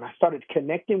Reach One. I started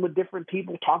connecting with different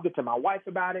people, talking to my wife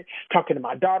about it, talking to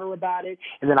my daughter about it,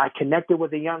 and then I connected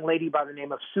with a young lady by the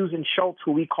name of Susan Schultz,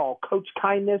 who we call Coach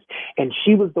Kindness, and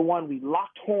she was the one we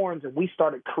locked horns and we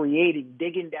started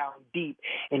digging down deep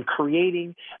and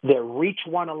creating the Reach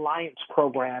One Alliance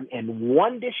program, and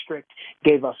one district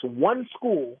gave us one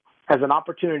school as an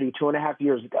opportunity 2.5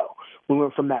 years ago. We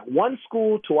went from that one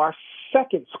school to our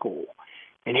second school.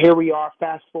 And here we are,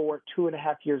 fast forward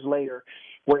 2.5 years later,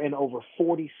 we're in over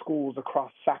 40 schools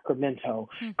across Sacramento,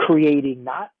 creating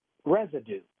not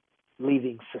residue,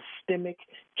 leaving systemic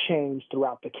change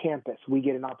throughout the campus. We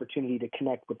get an opportunity to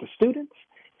connect with the students,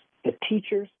 the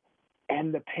teachers,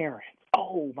 and the parents.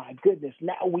 Oh, my goodness.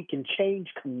 Now we can change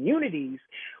communities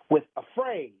with a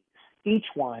phrase, Each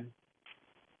One,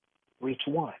 Reach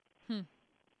One,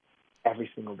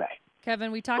 every single day.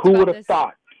 Kevin, we talked Who about would have this.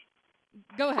 thought?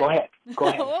 Go ahead. Go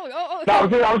ahead. Oh. No, I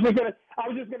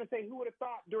was just gonna say, who would have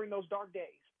thought during those dark days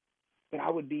that I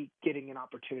would be getting an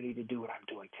opportunity to do what I'm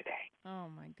doing today. Oh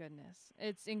my goodness.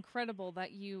 It's incredible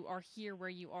that you are here where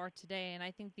you are today. And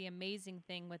I think the amazing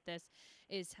thing with this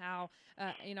is how,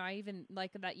 I even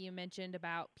like that you mentioned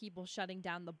about people shutting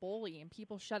down the bully and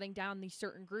people shutting down these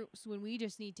certain groups when we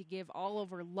just need to give all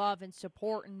over love and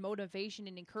support and motivation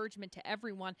and encouragement to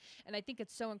everyone. And I think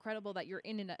it's so incredible that you're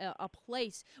in a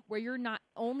place where you're not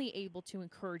only able to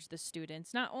encourage the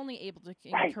students, not only able to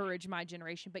encourage my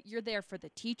generation, but you're there for the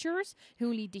teachers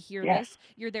who need to hear this.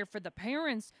 You're there for the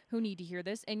parents who need to hear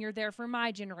this, and you're there for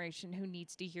my generation who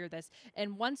needs to hear this.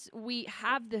 And once we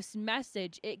have this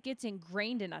message, it gets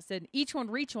ingrained in us, and each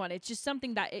one reach one. It's just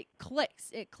something that it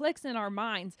clicks in our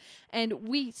minds, and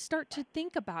we start to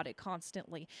think about it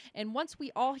constantly. And once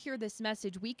we all hear this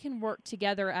message, we can work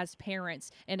together as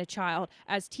parents and a child,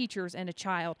 as teachers and a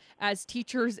child, as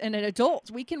teachers and an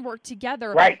adult. We can work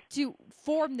together to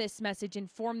form this message and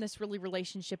form this really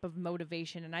relationship of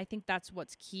motivation. And I think that's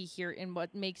what's key here, and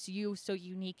what makes you so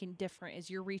unique and different is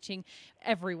you're reaching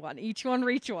everyone. Each one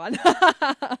reach one.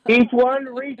 Each one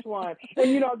reach one.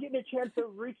 And, getting a chance to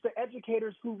reach the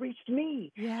educators who reached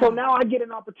me. Yeah. So now I get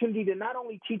an opportunity to not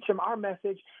only teach them our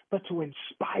message, but to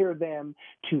inspire them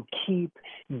to keep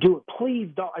doing. Please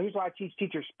don't, here's why I teach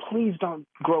teachers, please don't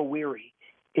grow weary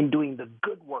in doing the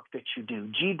good work that you do.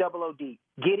 GOOD,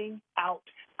 getting out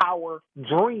our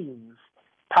dreams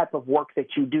type of work that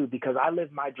you do, because I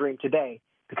live my dream today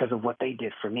because of what they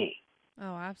did for me.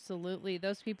 Oh, absolutely.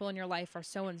 Those people in your life are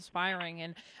so inspiring.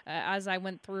 And as I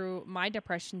went through my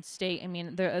depression state, I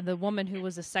mean, the woman who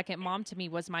was a second mom to me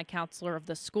was my counselor of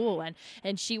the school.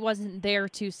 And she wasn't there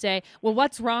to say, well,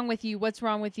 what's wrong with you? What's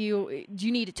wrong with you? Do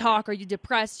you need to talk? Are you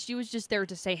depressed? She was just there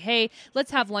to say, hey,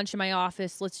 let's have lunch in my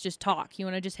office. Let's just talk. You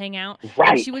want to just hang out?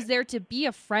 Right. And she was there to be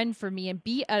a friend for me and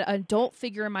be an adult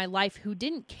figure in my life who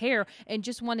didn't care and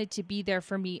just wanted to be there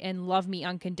for me and love me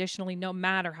unconditionally, no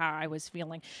matter how I was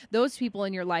feeling. Those people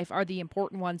in your life are the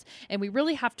important ones, and we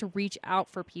really have to reach out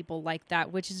for people like that,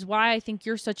 which is why I think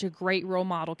you're such a great role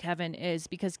model, Kevin, is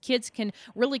because kids can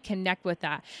really connect with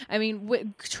that. I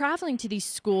mean, traveling to these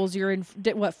schools, you're in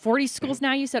 40 schools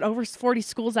now? You said over 40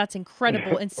 schools. That's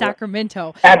incredible in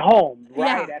Sacramento. At home,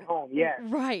 right? At home, yes.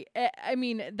 Right. I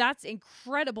mean, that's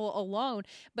incredible alone.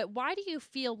 But why do you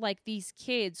feel like these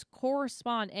kids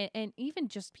correspond, and even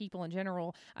just people in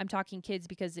general? I'm talking kids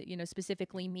because,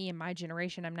 specifically me and my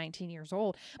generation, I'm 19 years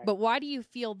old. But why do you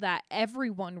feel that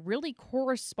everyone really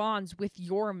corresponds with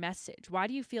your message? Why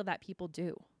do you feel that people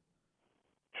do?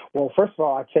 Well, first of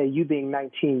all, I'd say you being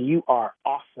 19, you are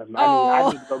awesome.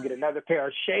 I need to go get another pair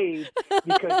of shades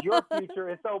because your future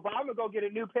is so bright. I'm going to go get a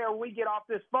new pair when we get off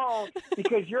this phone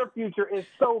because your future is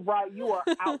so bright. You are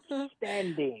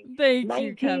outstanding. Thank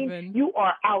you, Kevin. You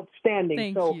are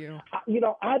outstanding. Thank you.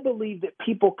 I believe that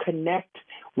people connect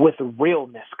with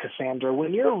realness, Cassandra.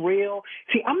 When you're real,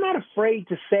 see, I'm not afraid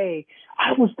to say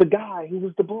I was the guy who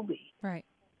was the bully. Right.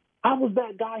 I was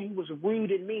that guy who was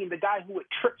rude and mean, the guy who would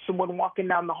trip someone walking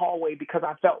down the hallway because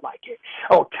I felt like it,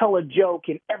 or tell a joke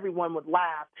and everyone would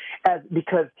laugh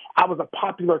because I was a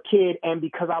popular kid, and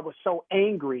because I was so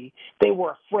angry, they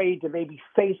were afraid to maybe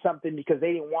say something because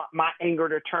they didn't want my anger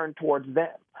to turn towards them.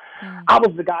 I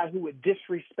was the guy who would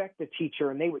disrespect the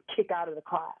teacher and they would kick out of the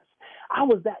class. I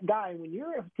was that guy.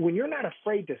 When you're not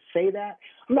afraid to say that,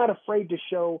 I'm not afraid to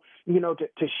show,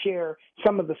 to share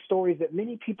some of the stories that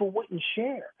many people wouldn't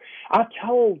share. I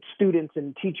told students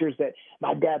and teachers that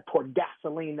my dad poured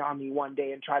gasoline on me one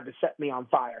day and tried to set me on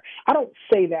fire. I don't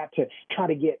say that to try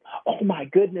to get, oh my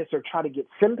goodness, or try to get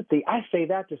sympathy. I say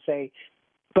that to say,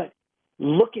 but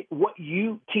look at what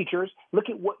you, teachers, look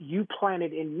at what you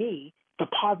planted in me, the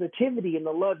positivity and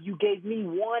the love you gave me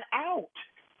won out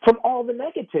from all the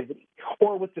negativity.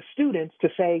 Or with the students to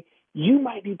say, you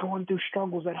might be going through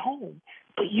struggles at home,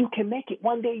 but you can make it.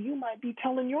 One day you might be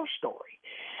telling your story.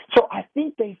 So I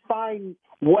think they find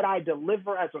what I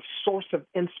deliver as a source of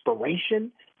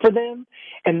inspiration for them,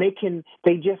 and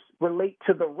they just relate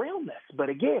to the realness. But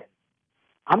again,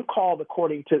 I'm called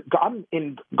according to God. I'm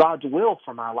in God's will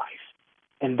for my life.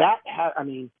 And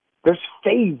there's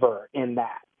favor in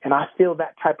that. And I feel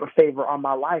that type of favor on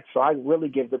my life. So I really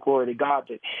give the glory to God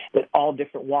that all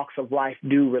different walks of life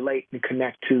do relate and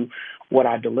connect to what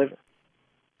I deliver.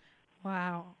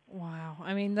 Wow. Wow.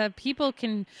 I mean, the people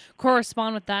can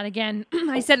correspond with that. Again,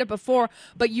 I said it before,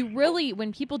 but you really,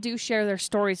 when people do share their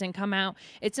stories and come out,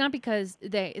 it's not because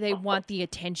they want the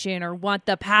attention or want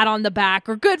the pat on the back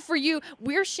or good for you.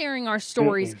 We're sharing our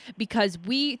stories because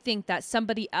we think that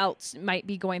somebody else might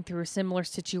be going through a similar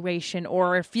situation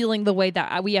or feeling the way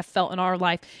that we have felt in our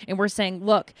life. And we're saying,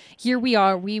 look, here we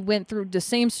are. We went through the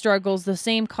same struggles, the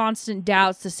same constant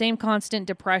doubts, the same constant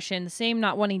depression, the same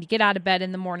not wanting to get out of bed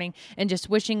in the morning and just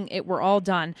wishing it were all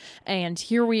done. And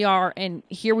here we are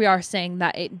saying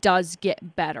that it does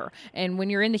get better. And when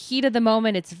you're in the heat of the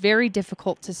moment, it's very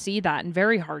difficult to see that and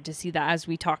very hard to see that, as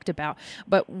we talked about.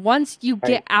 But once you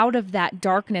get out of that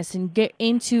darkness and get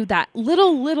into that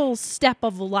little step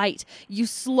of light, you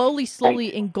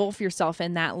slowly engulf yourself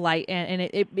in that light, and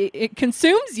it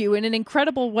consumes you in an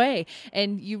incredible way.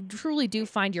 And you truly do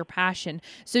find your passion.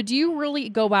 So do you really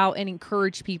go out and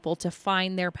encourage people to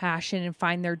find their passion and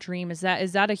find their dream? Is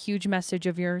that a huge message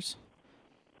of yours?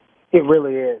 It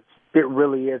really is. It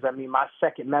really is. I mean, my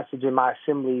second message in my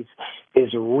assemblies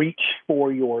is reach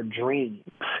for your dreams.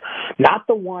 Not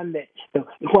the one that,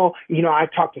 I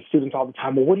talk to students all the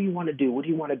time. Well, what do you want to do? What do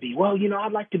you want to be? Well,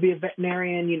 I'd like to be a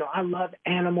veterinarian. I love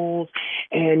animals.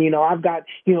 And, I've got,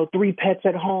 3 pets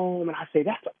at home. And I say,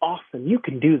 that's awesome. You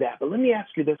can do that. But let me ask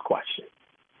you this question.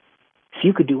 If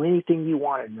you could do anything you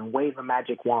wanted and wave a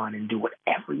magic wand and do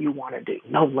whatever you want to do,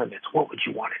 no limits, what would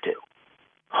you want to do?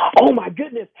 Oh, my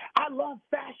goodness. I love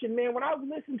fashion, man. When I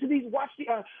listen to these,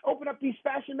 open up these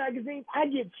fashion magazines, I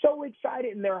get so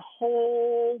excited and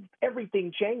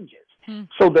everything changes.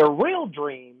 So their real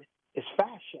dream is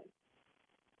fashion.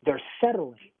 They're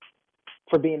settling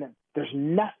for there's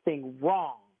nothing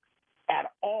wrong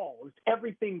at all. It's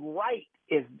everything right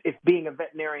if being a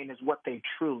veterinarian is what they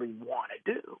truly want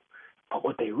to do. But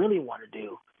what they really want to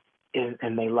do is,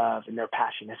 and they love and their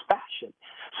passion is fashion.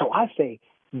 So I say,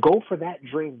 go for that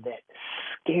dream that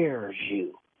scares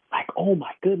you. Like, oh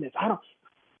my goodness, I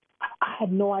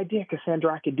had no idea,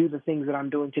 Cassandra, I could do the things that I'm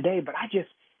doing today, but I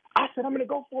said, I'm going to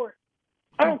go for it.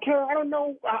 I don't care. I don't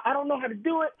know how to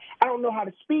do it. I don't know how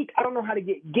to speak. I don't know how to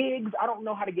get gigs. I don't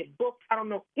know how to get booked. I don't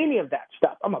know any of that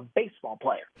stuff. I'm a baseball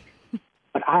player,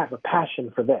 but I have a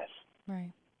passion for this.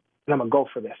 Right. And I'm going to go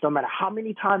for this. No matter how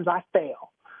many times I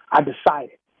fail, I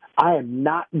decided I am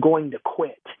not going to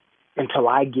quit until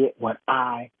I get what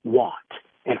I want.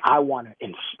 And I want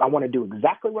to do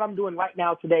exactly what I'm doing right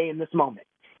now today in this moment.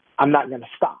 I'm not going to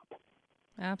stop.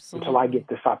 Absolutely. Until I get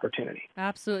this opportunity.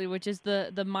 Absolutely, which is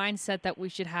the mindset that we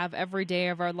should have every day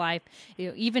of our life,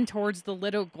 even towards the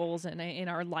little goals in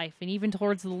our life and even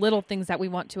towards the little things that we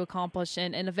want to accomplish.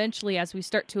 And eventually, as we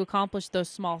start to accomplish those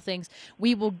small things,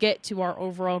 we will get to our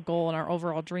overall goal and our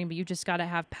overall dream. But you just got to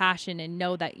have passion and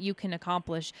know that you can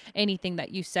accomplish anything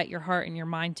that you set your heart and your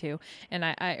mind to. And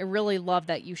I really love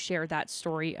that you share that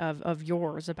story of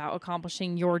yours about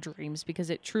accomplishing your dreams, because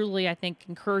it truly, I think,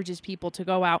 encourages people to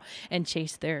go out and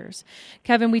chase theirs.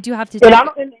 Kevin, we do have to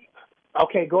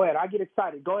okay, go ahead. I get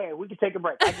excited. Go ahead. We can take a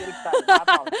break. I get excited. I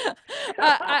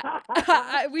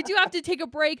apologize. We do have to take a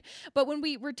break, but when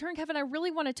we return, Kevin, I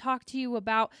really want to talk to you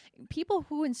about people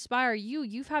who inspire you.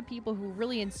 You've had people who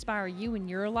really inspire you in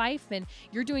your life, and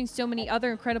you're doing so many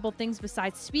other incredible things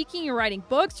besides speaking. You're writing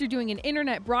books. You're doing an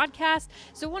internet broadcast.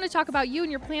 So I want to talk about you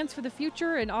and your plans for the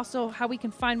future, and also how we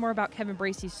can find more about Kevin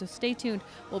Bracy. So stay tuned.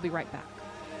 We'll be right back.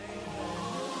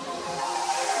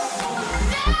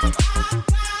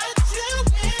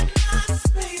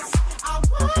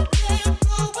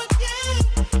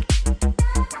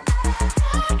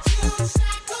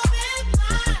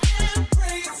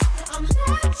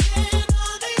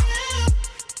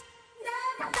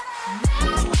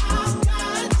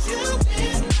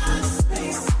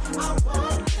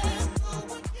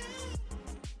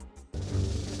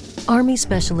 Army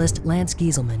Specialist Lance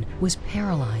Gieselman was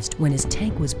paralyzed when his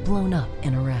tank was blown up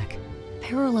in Iraq.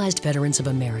 Paralyzed Veterans of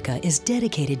America is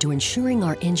dedicated to ensuring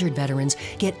our injured veterans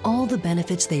get all the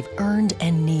benefits they've earned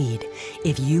and need.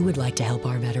 If you would like to help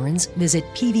our veterans, visit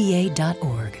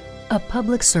pva.org, a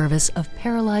public service of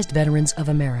Paralyzed Veterans of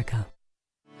America.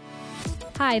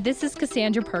 Hi, this is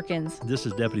Cassandra Perkins. This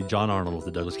is Deputy John Arnold with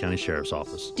the Douglas County Sheriff's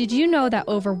Office. Did you know that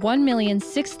over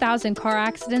 1,006,000 car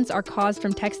accidents are caused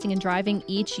from texting and driving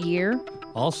each year?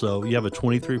 Also, you have a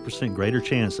 23% greater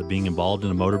chance of being involved in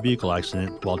a motor vehicle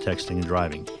accident while texting and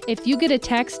driving. If you get a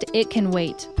text, it can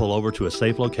wait. Pull over to a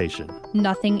safe location.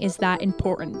 Nothing is that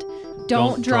important.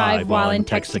 Don't drive while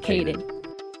intoxicated.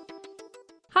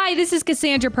 Hi, this is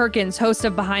Cassandra Perkins, host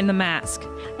of Behind the Mask.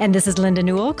 And this is Linda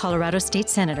Newell, Colorado State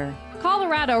Senator. Colorado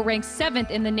Colorado ranks 7th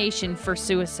in the nation for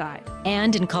suicide.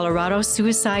 And in Colorado,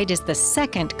 suicide is the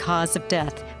second cause of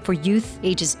death for youth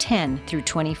ages 10 through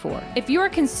 24. If you are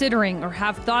considering or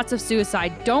have thoughts of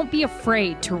suicide, don't be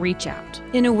afraid to reach out.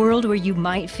 In a world where you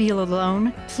might feel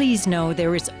alone, please know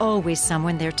there is always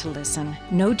someone there to listen.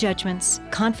 No judgments,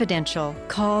 confidential.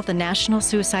 Call the National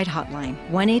Suicide Hotline,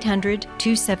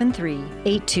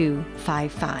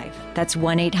 1-800-273-8255. That's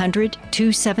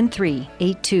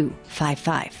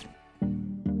 1-800-273-8255.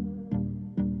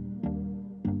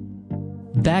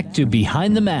 Back to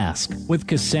Behind the Mask with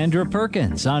Cassandra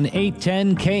Perkins on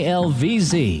 810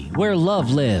 KLVZ, where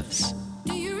love lives.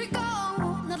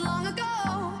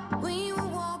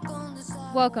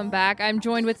 Welcome back. I'm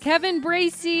joined with Kevin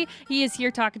Bracy. He is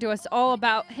here talking to us all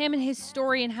about him and his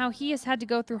story and how he has had to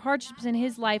go through hardships in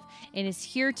his life and is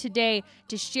here today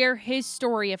to share his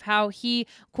story of how he,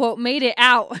 quote, made it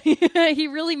out. He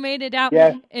really made it out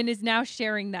and is now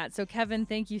sharing that. So, Kevin,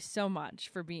 thank you so much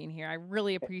for being here. I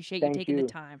really appreciate you taking the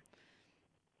time.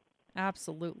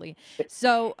 Absolutely.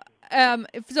 So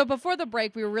before the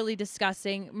break, we were really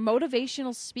discussing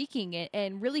motivational speaking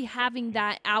and really having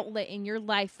that outlet in your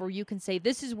life where you can say,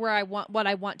 this is where I want what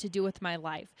I want to do with my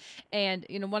life. And,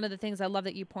 you know, one of the things I love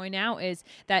that you point out is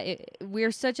that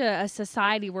we're such a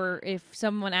society where if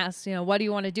someone asks, you know, what do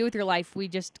you want to do with your life? We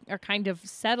just are kind of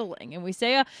settling and we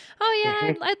say, oh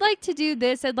yeah, I'd like to do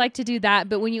this. I'd like to do that.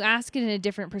 But when you ask it in a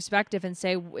different perspective and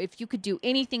say, if you could do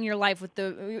anything in your life with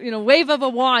the, you know, wave of a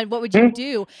wand, what would you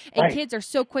do? And kids are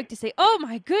so quick to say, oh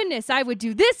my goodness, I would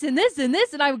do this and this and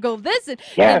this, and I would go this.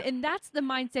 And that's the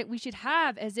mindset we should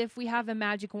have, as if we have a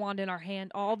magic wand in our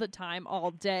hand all the time, all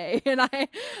day. And I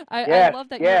love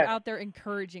that you're out there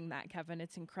encouraging that, Kevin.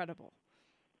 It's incredible.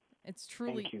 It's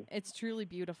truly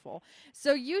beautiful.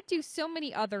 So you do so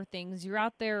many other things. You're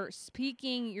out there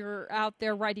speaking, you're out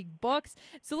there writing books.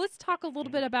 So let's talk a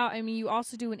little bit about, I mean, you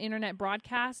also do an internet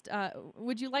broadcast.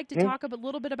 Would you like to talk a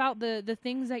little bit about the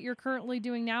things that you're currently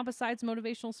doing now besides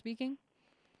motivational speaking?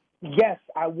 Yes,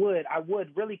 I would.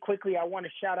 Really quickly, I want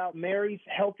to shout out Mary's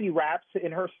Healthy Raps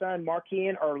and her son,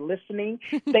 Markian, are listening.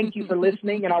 Thank you for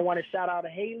listening. And I want to shout out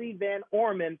Haley Van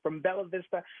Orman from Bella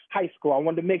Vista High School. I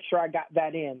wanted to make sure I got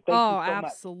that in. Thank you so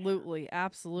absolutely. much.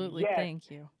 Absolutely. Yes.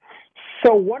 Thank you.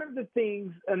 So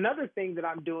another thing that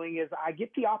I'm doing is I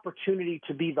get the opportunity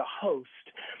to be the host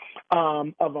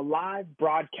of a live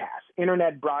broadcast,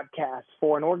 internet broadcast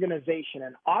for an organization,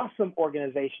 an awesome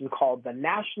organization called the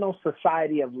National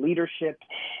Society of Leadership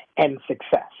and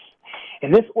Success.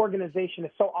 And this organization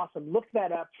is so awesome. Look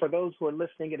that up for those who are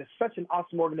listening. It is such an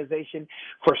awesome organization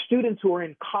for students who are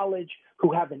in college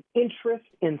who have an interest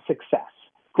in success,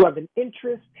 who have an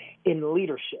interest in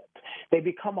leadership. They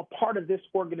become a part of this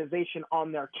organization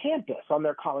on their campus, on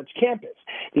their college campus.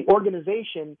 The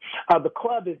organization, the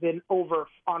club is on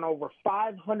over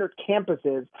 500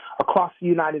 campuses across the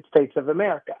United States of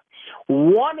America.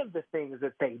 One of the things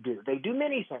that they do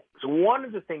many things. One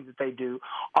of the things that they do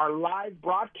are live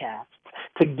broadcasts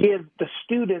to give the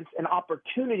students an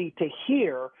opportunity to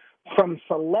hear from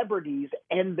celebrities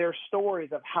and their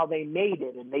stories of how they made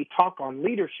it. And they talk on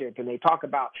leadership and they talk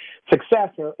about success.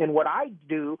 And what I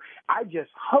do, I just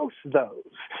host those.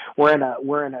 We're in a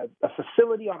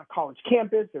facility on a college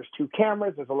campus. There's 2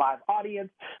 cameras. There's a live audience.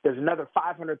 There's another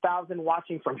 500,000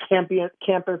 watching from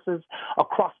campuses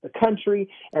across the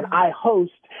country. And I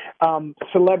host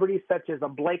celebrities such as a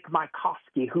Blake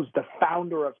Mycoskie, who's the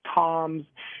founder of Tom's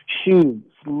Shoes.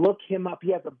 Look him up.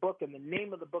 He has a book, and the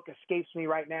name of the book escapes me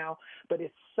right now, but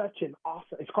it's such an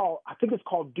awesome, I think it's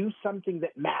called Do Something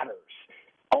That Matters.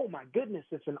 Oh my goodness,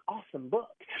 it's an awesome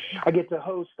book. I get to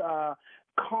host,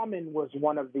 Common was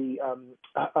one of the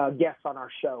guests on our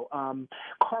show.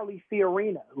 Carly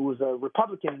Fiorina, who was a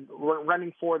Republican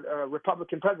running for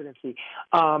Republican presidency.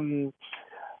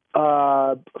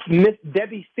 Miss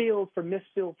Debbie Fields from Miss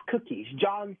Fields Cookies,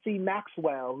 John C.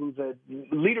 Maxwell, who's a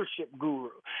leadership guru.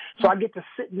 So I get to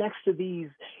sit next to these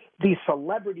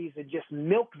celebrities and just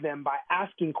milk them by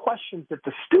asking questions that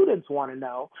the students want to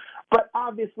know. But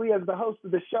obviously, as the host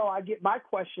of the show, I get my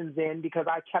questions in because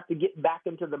I have to get back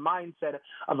into the mindset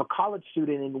of a college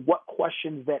student and what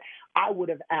questions that I would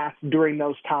have asked during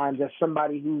those times as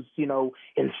somebody who's, you know,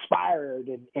 inspired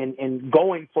and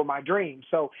going for my dream.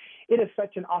 So it is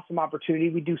such an awesome opportunity.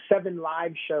 We do 7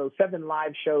 live shows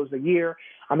a year.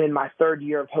 I'm in my 3rd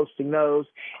year of hosting those,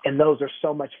 and those are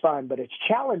so much fun. But it's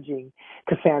challenging,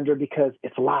 Cassandra, because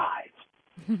it's live.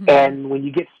 And when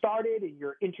you get started and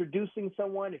you're introducing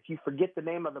someone, if you forget the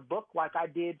name of the book, like I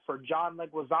did for John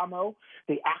Leguizamo,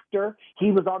 the actor,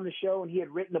 he was on the show and he had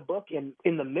written a book. And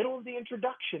in the middle of the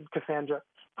introduction, Cassandra,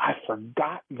 I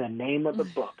forgot the name of the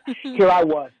book. Here I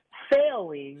was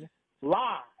failing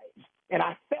live, and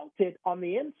I felt it on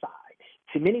the inside.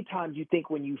 See, many times you think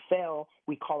when you fail,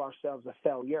 we call ourselves a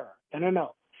failure.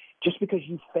 No. Just because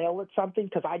you fail at something,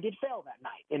 because I did fail that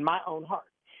night in my own heart,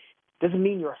 doesn't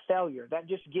mean you're a failure. That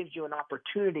just gives you an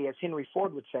opportunity, as Henry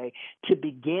Ford would say, to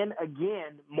begin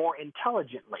again more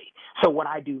intelligently. So what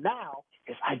I do now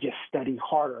is I just study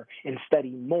harder and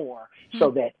study more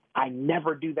so that I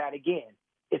never do that again.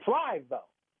 It's live, though,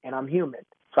 and I'm human.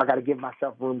 So I got to give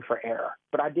myself room for error.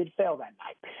 But I did fail that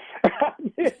night.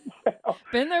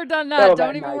 Been there, done that.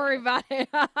 Don't even worry about it.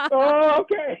 Oh,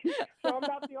 okay. So I'm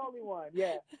not the only one.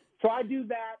 Yeah. So I do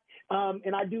that,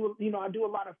 and I do a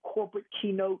lot of corporate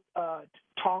keynote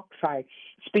talks. I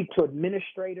speak to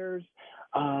administrators.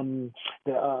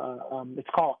 It's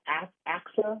called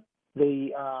AXA,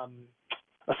 the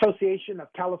Association of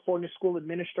California School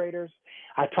Administrators.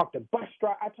 I talk to bus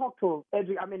drivers.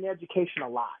 I'm in education a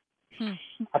lot.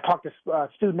 I talk to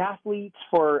student athletes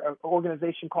for an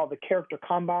organization called the Character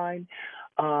Combine.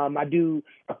 I do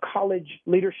a college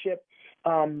leadership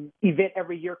event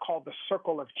every year called the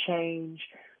Circle of Change.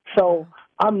 So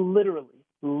I'm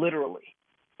literally,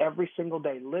 every single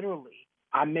day,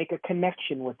 I make a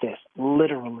connection with this,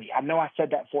 literally. I know I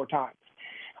said that 4 times.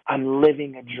 I'm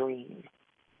living a dream.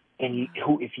 And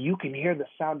if you can hear the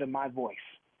sound of my voice,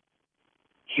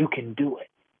 you can do it.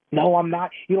 No, I'm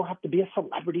not. You don't have to be a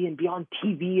celebrity and be on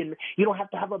TV, and you don't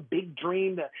have to have a big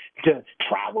dream to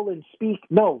travel and speak.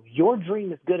 No, your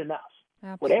dream is good enough.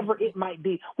 Absolutely. Whatever it might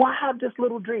be. Well, I have this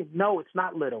little dream. No, it's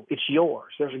not little. It's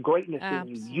yours. There's a greatness in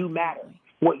you. You matter.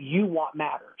 What you want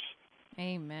matters.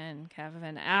 Amen,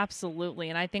 Kevin. Absolutely.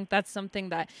 And I think that's something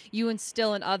that you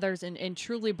instill in others and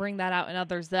truly bring that out in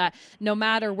others, that no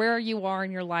matter where you are in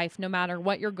your life, no matter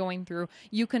what you're going through,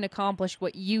 you can accomplish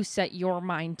what you set your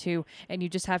mind to. And you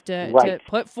just have to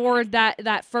put forward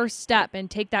that first step and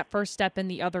take that first step,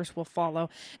 and the others will follow.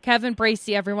 Kevin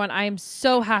Bracy, everyone, I am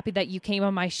so happy that you came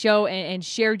on my show and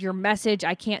shared your message.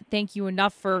 I can't thank you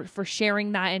enough for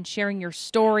sharing that and sharing your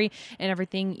story and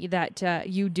everything that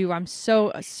you do. I'm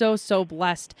so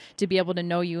blessed to be able to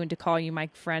know you and to call you my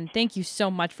friend. Thank you so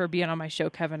much for being on my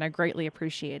show, Kevin. I greatly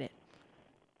appreciate it.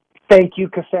 Thank you,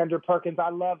 Cassandra Perkins.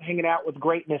 I love hanging out with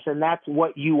greatness, and that's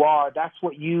what you are. That's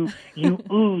what you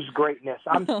ooze greatness.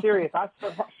 I'm serious. I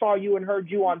saw you and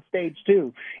heard you on stage,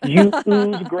 too. You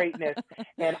ooze greatness,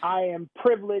 and I am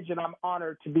privileged and I'm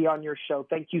honored to be on your show.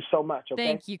 Thank you so much. Okay?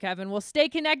 Thank you, Kevin. Well, stay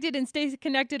connected and stay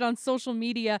connected on social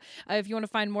media. If you want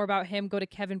to find more about him, go to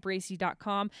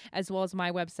kevinbracy.com, as well as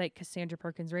my website, Cassandra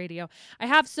Perkins Radio. I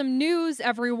have some news,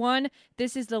 everyone.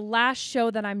 This is the last show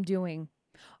that I'm doing.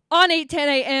 On 8:10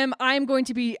 a.m., I'm going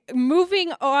to be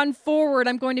moving on forward.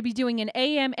 I'm going to be doing an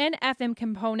AM and FM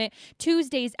component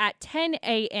Tuesdays at 10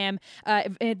 a.m.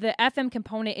 The FM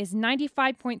component is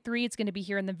 95.3. It's going to be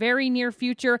here in the very near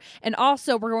future. And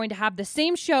also, we're going to have the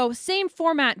same show, same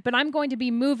format, but I'm going to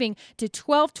be moving to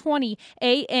 12:20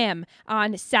 a.m.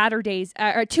 on Saturdays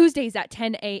or Tuesdays at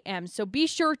 10 a.m. So be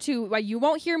sure to, you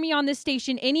won't hear me on this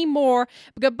station anymore.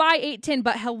 Goodbye, 8:10,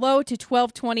 but hello to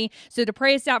 12:20. So to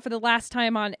pray us out for the last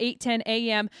time on 8:10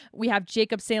 a.m., we have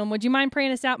Jacob Salem. Would you mind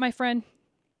praying us out, my friend?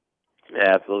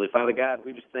 Yeah, absolutely. Father God,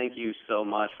 we just thank you so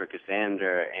much for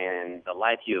Cassandra and the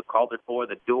life you have called her for,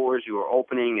 the doors you are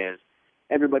opening as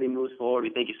everybody moves forward.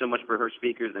 We thank you so much for her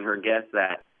speakers and her guests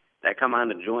that come on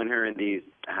to join her in these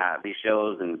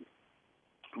shows. And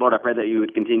Lord, I pray that you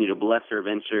would continue to bless her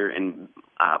venture and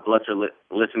bless her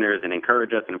listeners and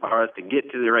encourage us and empower us to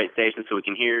get to the right station so we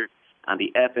can hear on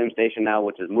the FM station now,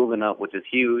 which is moving up, which is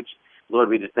huge. Lord,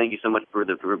 we just thank you so much for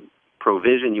the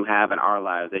provision you have in our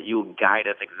lives, that you will guide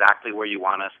us exactly where you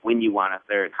want us, when you want us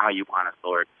there, and how you want us,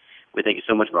 Lord. We thank you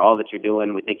so much for all that you're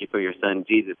doing. We thank you for your son,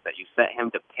 Jesus, that you sent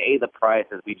him to pay the price.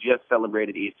 As we just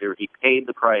celebrated Easter, he paid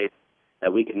the price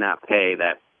that we could not pay,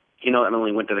 that he not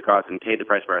only went to the cross and paid the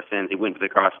price for our sins, he went to the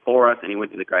cross for us, and he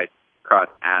went to the cross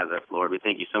as us, Lord. We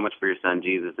thank you so much for your son,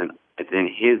 Jesus, and it's in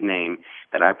his name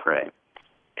that I pray.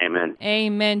 Amen.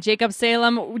 Amen. Jacob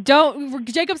Salem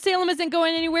isn't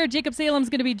going anywhere. Jacob Salem's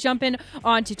going to be jumping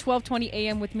on to 12:20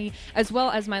 a.m. with me, as well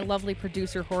as my lovely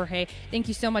producer, Jorge. Thank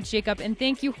you so much, Jacob. And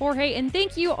thank you, Jorge. And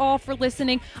thank you all for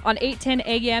listening on 8:10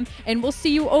 a.m. And we'll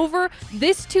see you over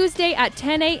this Tuesday at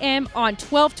 10 a.m. on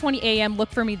 12:20 a.m.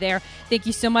 Look for me there. Thank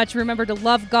you so much. Remember to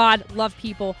love God, love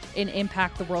people, and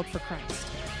impact the world for Christ.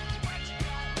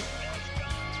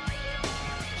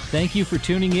 Thank you for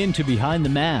tuning in to Behind the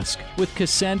Mask with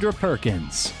Cassandra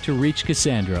Perkins. To reach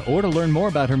Cassandra or to learn more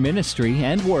about her ministry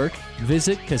and work,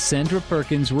 visit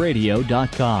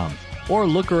CassandraPerkinsRadio.com or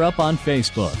look her up on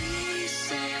Facebook.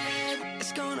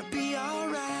 It's gonna be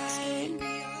alright.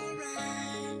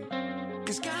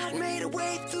 'Cause God made a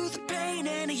way through the pain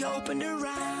and he opened her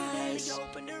eyes.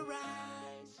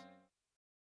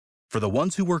 For the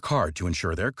ones who work hard to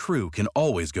ensure their crew can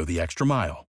always go the extra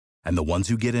mile, and the ones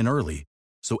who get in early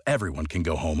so everyone can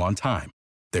go home on time,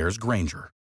 there's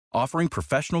Grainger, offering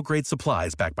professional-grade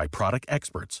supplies backed by product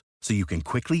experts so you can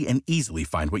quickly and easily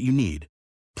find what you need.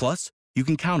 Plus, you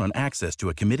can count on access to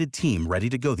a committed team ready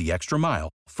to go the extra mile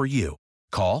for you.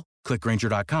 Call, click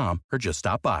Grainger.com, or just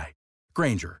stop by.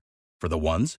 Grainger, for the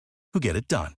ones who get it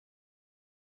done.